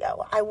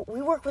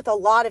 We work with a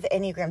lot of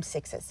Enneagram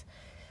 6s,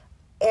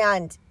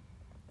 and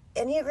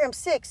Enneagram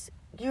 6,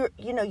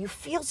 you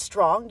feel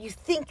strong. You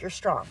think you're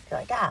strong. You're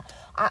like,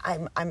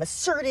 I'm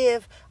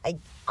assertive.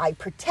 I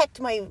protect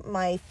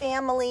my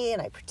family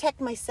and I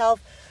protect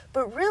myself.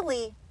 But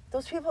really,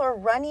 those people are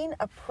running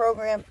a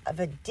program of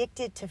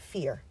addicted to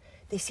fear.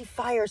 They see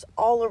fires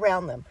all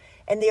around them,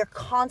 and they're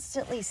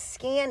constantly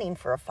scanning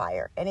for a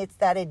fire. And it's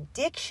that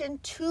addiction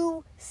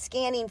to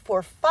scanning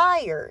for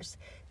fires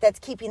that's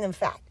keeping them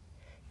fat.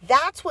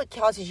 That's what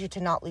causes you to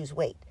not lose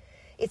weight.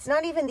 It's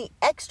not even the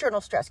external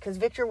stress, because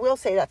Victor will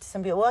say that to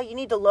some people. Well, you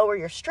need to lower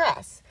your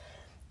stress,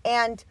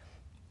 and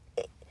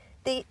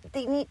they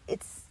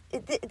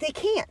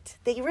can't.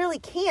 They really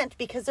can't,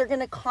 because they're going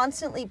to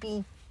constantly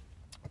be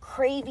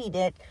craving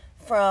it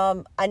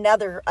from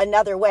another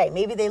way.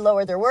 Maybe they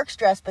lower their work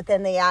stress, but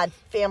then they add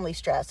family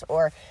stress,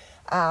 or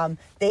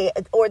they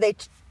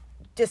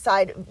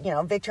decide,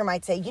 Victor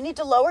might say, you need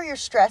to lower your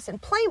stress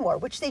and play more,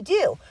 which they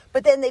do,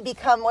 but then they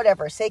become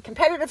whatever, say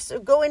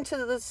competitive, go into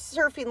the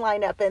surfing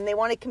lineup and they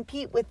want to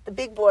compete with the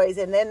big boys,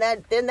 and then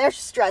there's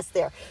stress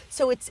there.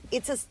 So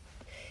it's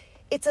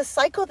a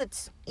cycle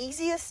that's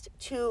easiest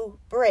to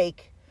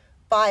break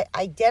by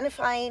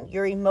identifying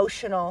your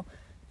emotional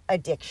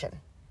addiction.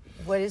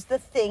 What is the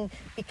thing?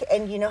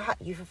 And you know how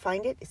you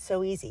find it? It's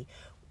so easy.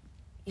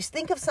 You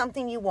think of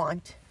something you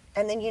want,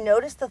 and then you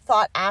notice the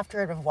thought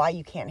after it of why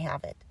you can't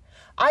have it.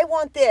 I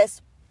want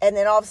this, and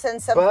then all of a sudden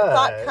some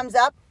thought comes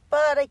up,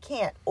 but I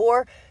can't.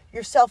 Or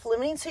you're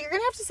self-limiting, so you're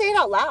going to have to say it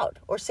out loud,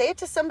 or say it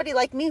to somebody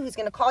like me who's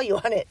going to call you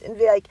on it and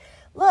be like,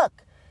 look,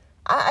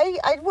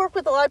 I work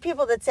with a lot of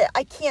people that say,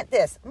 I can't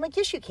this. I'm like,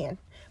 yes, you can,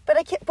 but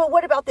I can't. But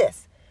what about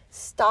this?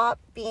 Stop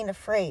being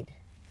afraid.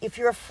 If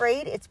you're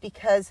afraid, it's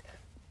because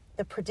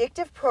the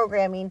predictive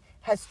programming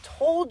has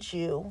told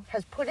you,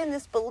 has put in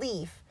this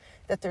belief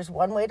that there's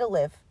one way to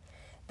live,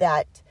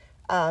 that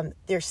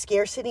there's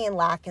scarcity and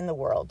lack in the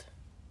world.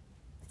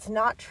 It's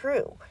not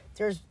true.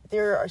 There's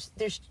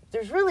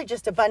really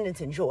just abundance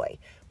and joy,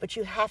 but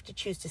you have to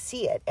choose to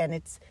see it. And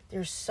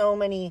there's so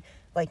many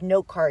like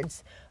note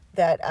cards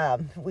that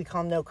we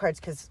call them note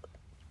cards, because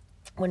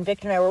when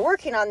Victor and I were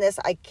working on this,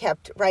 I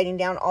kept writing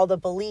down all the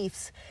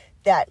beliefs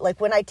that, like,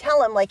 when I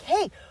tell him, like,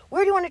 hey,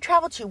 where do you want to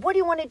travel to? What do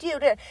you want to do?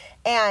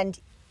 And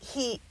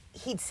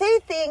he'd say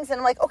things, and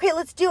I'm like, okay,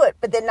 let's do it,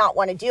 but then not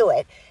want to do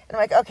it. And I'm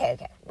like,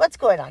 okay, what's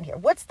going on here?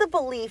 What's the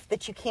belief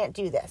that you can't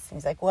do this? And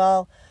he's like,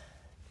 well,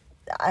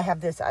 I have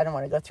this, I don't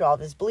want to go through all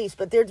of his beliefs,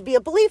 but there'd be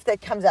a belief that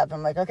comes up.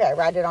 I'm like, okay, I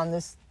write it on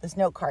this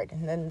note card.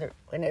 And then there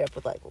ended up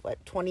with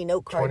 20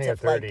 note cards. 20 or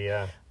 30,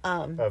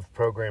 of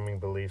programming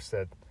beliefs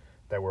that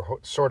were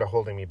sort of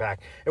holding me back.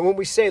 And when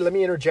we say, let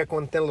me interject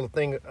one little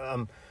thing.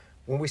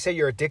 When we say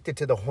you're addicted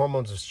to the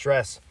hormones of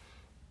stress,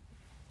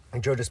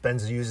 and Joe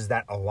Dispenza uses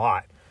that a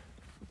lot.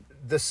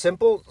 The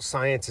simple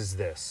science is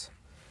this.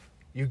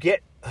 You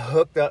get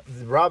hooked up.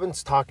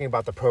 Robin's talking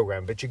about the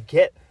program, but you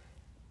get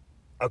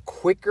a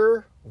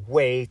quicker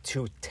way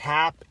to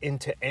tap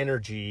into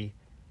energy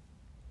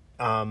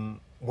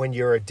when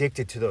you're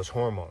addicted to those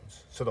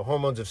hormones. So the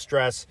hormones of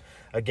stress,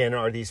 again,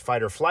 are these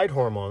fight or flight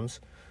hormones.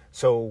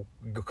 So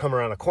you come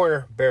around a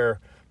corner,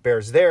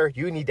 bear's there.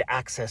 You need to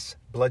access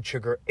blood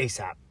sugar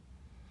ASAP.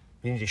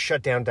 You need to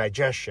shut down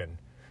digestion.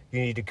 You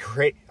need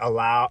to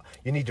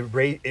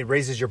it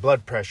raises your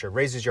blood pressure,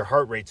 raises your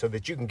heart rate so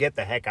that you can get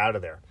the heck out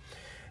of there.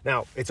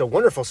 Now, it's a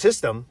wonderful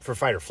system for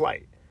fight or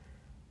flight.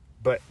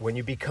 But when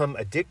you become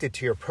addicted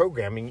to your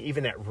programming,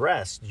 even at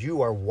rest,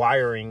 you are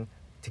wiring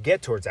to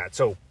get towards that.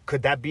 So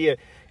could that be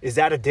is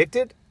that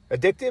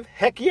addictive?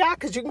 Heck yeah,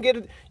 because you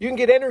can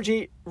get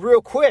energy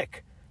real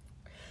quick.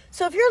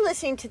 So if you're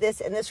listening to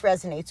this and this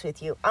resonates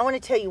with you, I want to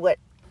tell you what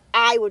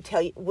I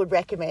would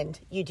recommend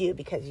you do,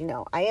 because, you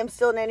know, I am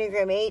still an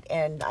Enneagram 8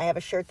 and I have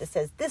a shirt that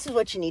says, this is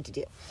what you need to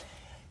do.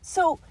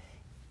 So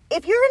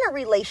if you're in a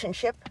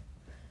relationship,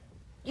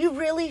 you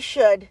really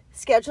should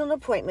schedule an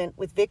appointment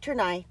with Victor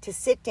and I to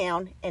sit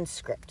down and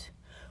script.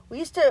 We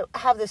used to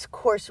have this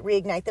course,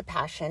 Reignite the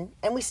Passion,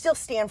 and we still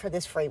stand for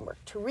this framework,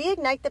 to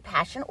reignite the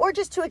passion, or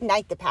just to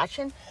ignite the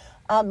passion.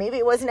 Maybe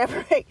it wasn't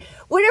ever right.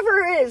 Whatever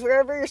it is,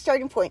 wherever your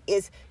starting point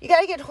is, you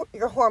got to get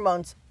your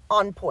hormones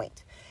on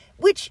point,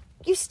 which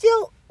you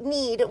still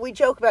need. We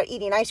joke about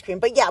eating ice cream,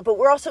 but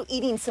we're also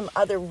eating some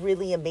other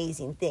really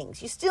amazing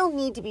things. You still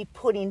need to be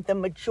putting the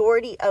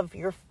majority of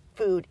your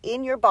food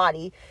in your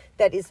body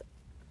that is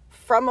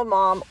from a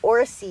mom or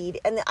a seed.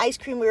 And the ice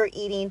cream we were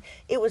eating,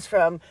 it was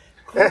from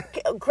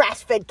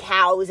grass-fed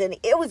cows, and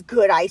it was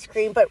good ice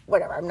cream, but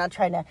whatever. I'm not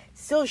trying to,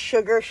 still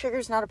sugar.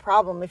 Sugar's not a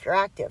problem if you're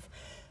active.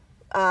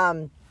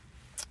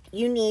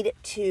 You need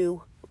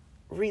to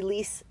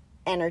release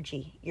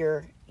energy,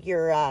 your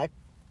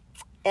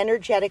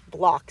energetic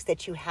blocks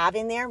that you have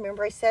in there.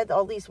 Remember I said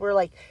all these were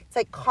like, it's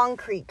like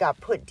concrete got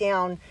put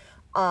down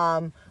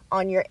on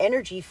your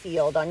energy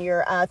field, on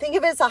your, think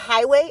of it as a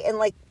highway, and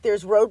like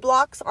there's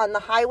roadblocks on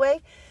the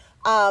highway.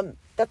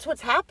 That's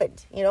what's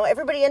happened. You know,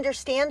 everybody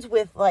understands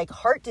with like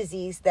heart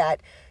disease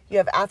that you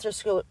have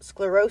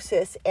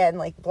atherosclerosis and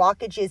like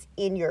blockages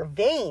in your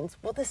veins.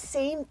 Well, the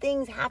same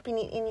thing's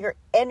happening in your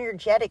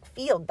energetic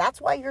field. That's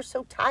why you're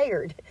so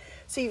tired.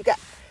 So you've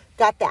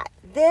got that.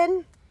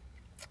 Then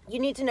you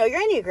need to know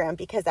your Enneagram,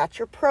 because that's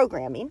your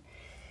programming.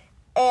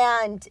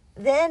 And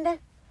then,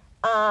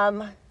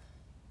 I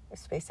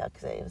spaced out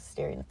because I was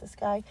staring at the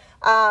sky.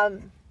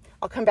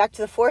 I'll come back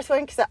to the fourth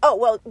one because,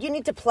 you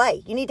need to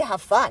play. You need to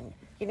have fun.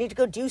 You need to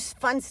go do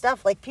fun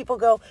stuff. Like people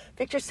go,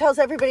 Victor tells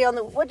everybody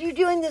what are you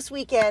doing this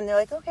weekend? They're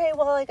like, okay,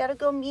 well, I got to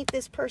go meet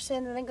this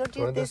person and then go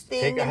do this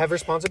thing. I have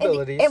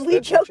responsibilities. And we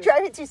joke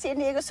driving through San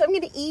Diego. So I'm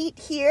going to eat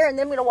here and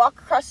then I'm going to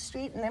walk across the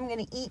street and then I'm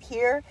going to eat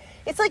here.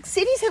 It's like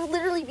cities have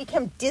literally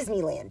become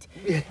Disneyland.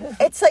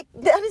 It's like,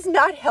 that is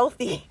not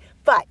healthy,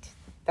 but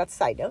that's a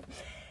side note.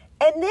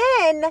 And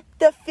then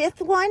the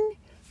fifth one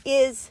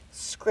is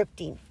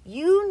scripting.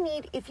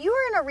 If you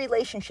are in a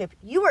relationship,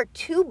 you are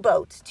two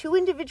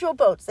individual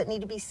boats that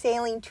need to be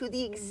sailing to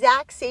the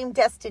exact same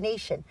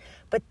destination.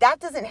 But that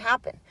doesn't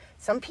happen.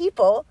 Some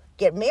people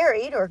get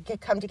married or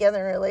come together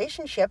in a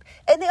relationship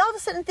and they all of a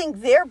sudden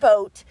think their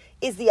boat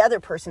is the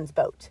other person's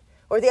boat,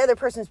 or the other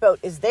person's boat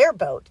is their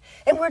boat.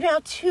 And we're now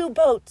two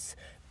boats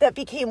that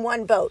became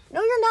one boat.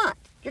 No, you're not.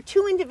 You're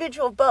two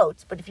individual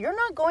boats. But if you're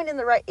not going in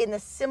the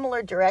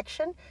similar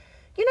direction,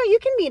 you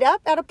can meet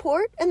up at a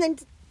port and then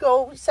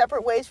go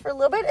separate ways for a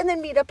little bit and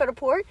then meet up at a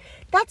port.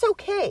 That's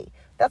okay.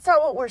 That's not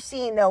what we're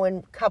seeing though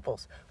in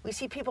couples. We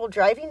see people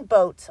driving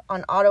boats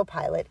on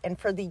autopilot, and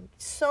for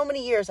so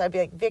many years I'd be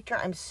like, Victor,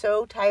 I'm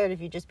so tired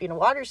of you just being a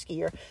water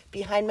skier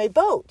behind my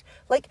boat.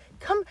 Like,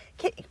 come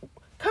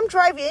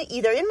drive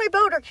either in my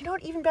boat, or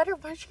even better,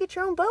 why don't you get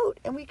your own boat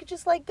and we could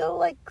just like go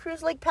like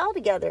cruise Lake Powell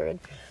together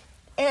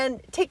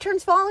and take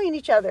turns following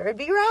each other. It'd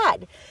be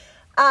rad.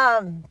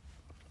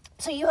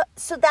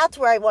 So that's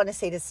where I want to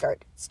say to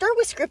start. Start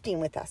with scripting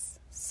with us.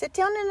 Sit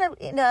down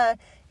in a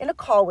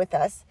call with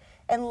us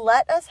and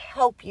let us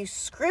help you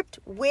script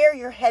where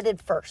you're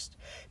headed first.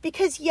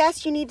 Because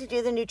yes, you need to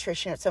do the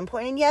nutrition at some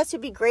point. And yes,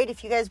 it'd be great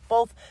if you guys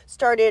both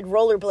started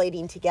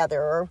rollerblading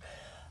together or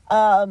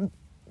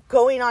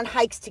going on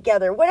hikes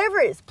together. Whatever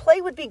it is,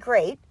 play would be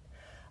great.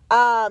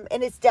 And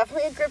it's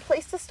definitely a good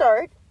place to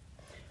start.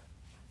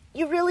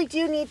 You really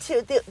do need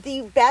to,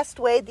 the best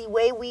way, the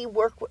way we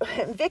work,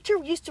 Victor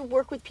used to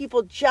work with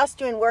people just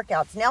doing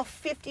workouts. Now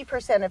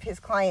 50% of his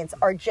clients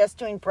are just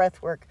doing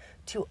breath work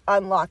to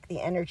unlock the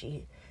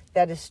energy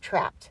that is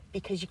trapped,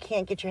 because you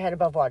can't get your head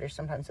above water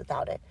sometimes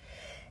without it.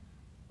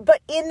 But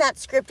in that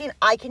scripting,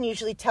 I can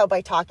usually tell by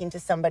talking to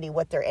somebody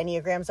what their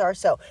Enneagrams are.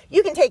 So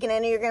you can take an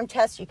Enneagram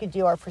test. You can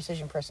do our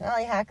Precision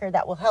Personality Hacker.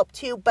 That will help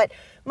too. But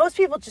most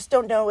people just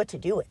don't know what to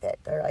do with it.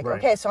 They're like,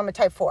 okay, so I'm a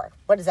type 4.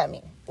 What does that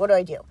mean? What do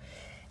I do?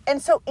 And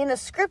so in a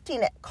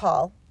scripting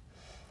call,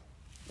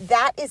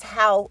 that is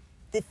how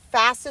the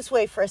fastest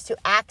way for us to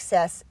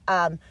access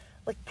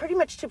like pretty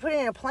much to put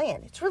in a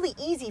plan. It's really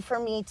easy for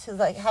me to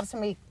like have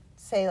somebody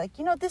say like,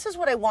 you know, this is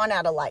what I want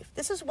out of life.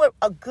 This is what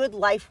a good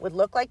life would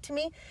look like to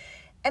me.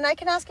 And I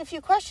can ask a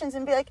few questions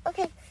and be like,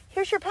 okay,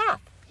 here's your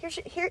path.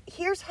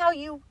 Here's how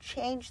you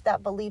change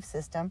that belief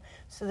system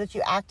so that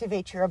you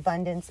activate your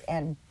abundance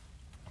and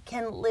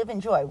can live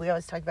in joy. We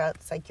always talk about,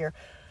 it's like you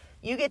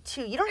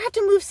don't have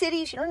to move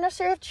cities. You don't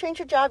necessarily have to change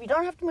your job. You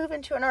don't have to move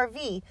into an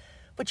RV,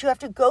 but you have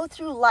to go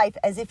through life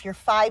as if you're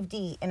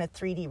 5D in a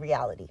 3D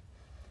reality.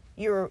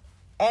 You're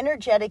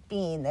energetic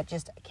being that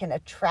just can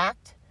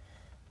attract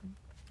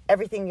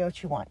everything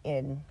that you want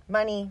in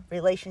money,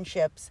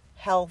 relationships,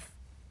 health,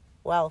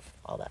 wealth,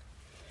 all that.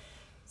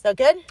 So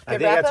good? I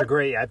think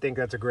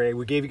that's a great.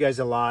 We gave you guys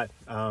a lot.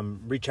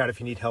 Reach out if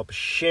you need help.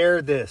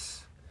 Share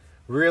this.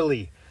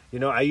 Really. You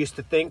know, I used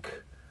to think,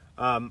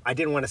 I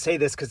didn't want to say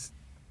this because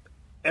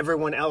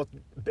everyone else,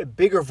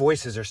 bigger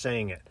voices are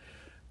saying it.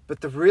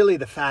 But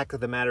the fact of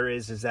the matter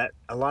is that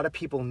a lot of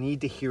people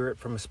need to hear it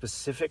from a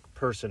specific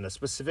person, a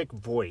specific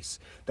voice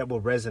that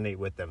will resonate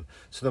with them.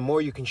 So the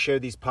more you can share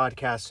these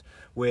podcasts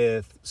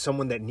with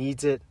someone that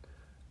needs it,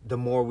 the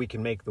more we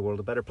can make the world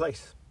a better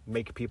place,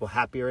 make people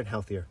happier and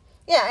healthier.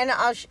 Yeah, and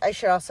I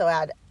should also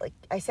add, like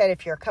I said,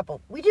 if you're a couple,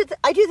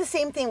 I do the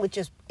same thing with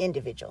just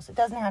individuals. It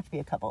doesn't have to be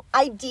a couple.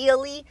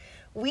 Ideally,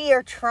 we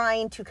are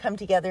trying to come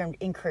together and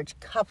encourage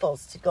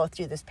couples to go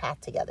through this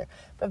path together.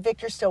 But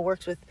Victor still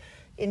works with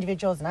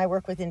individuals, and I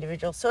work with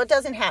individuals, so it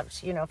doesn't have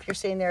to. You know, if you're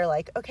sitting there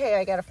like, okay,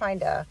 I gotta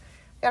find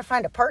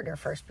a partner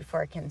first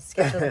before I can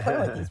schedule an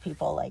appointment with these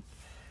people, like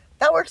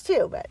that works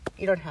too. But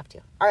you don't have to.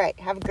 All right,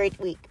 have a great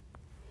week.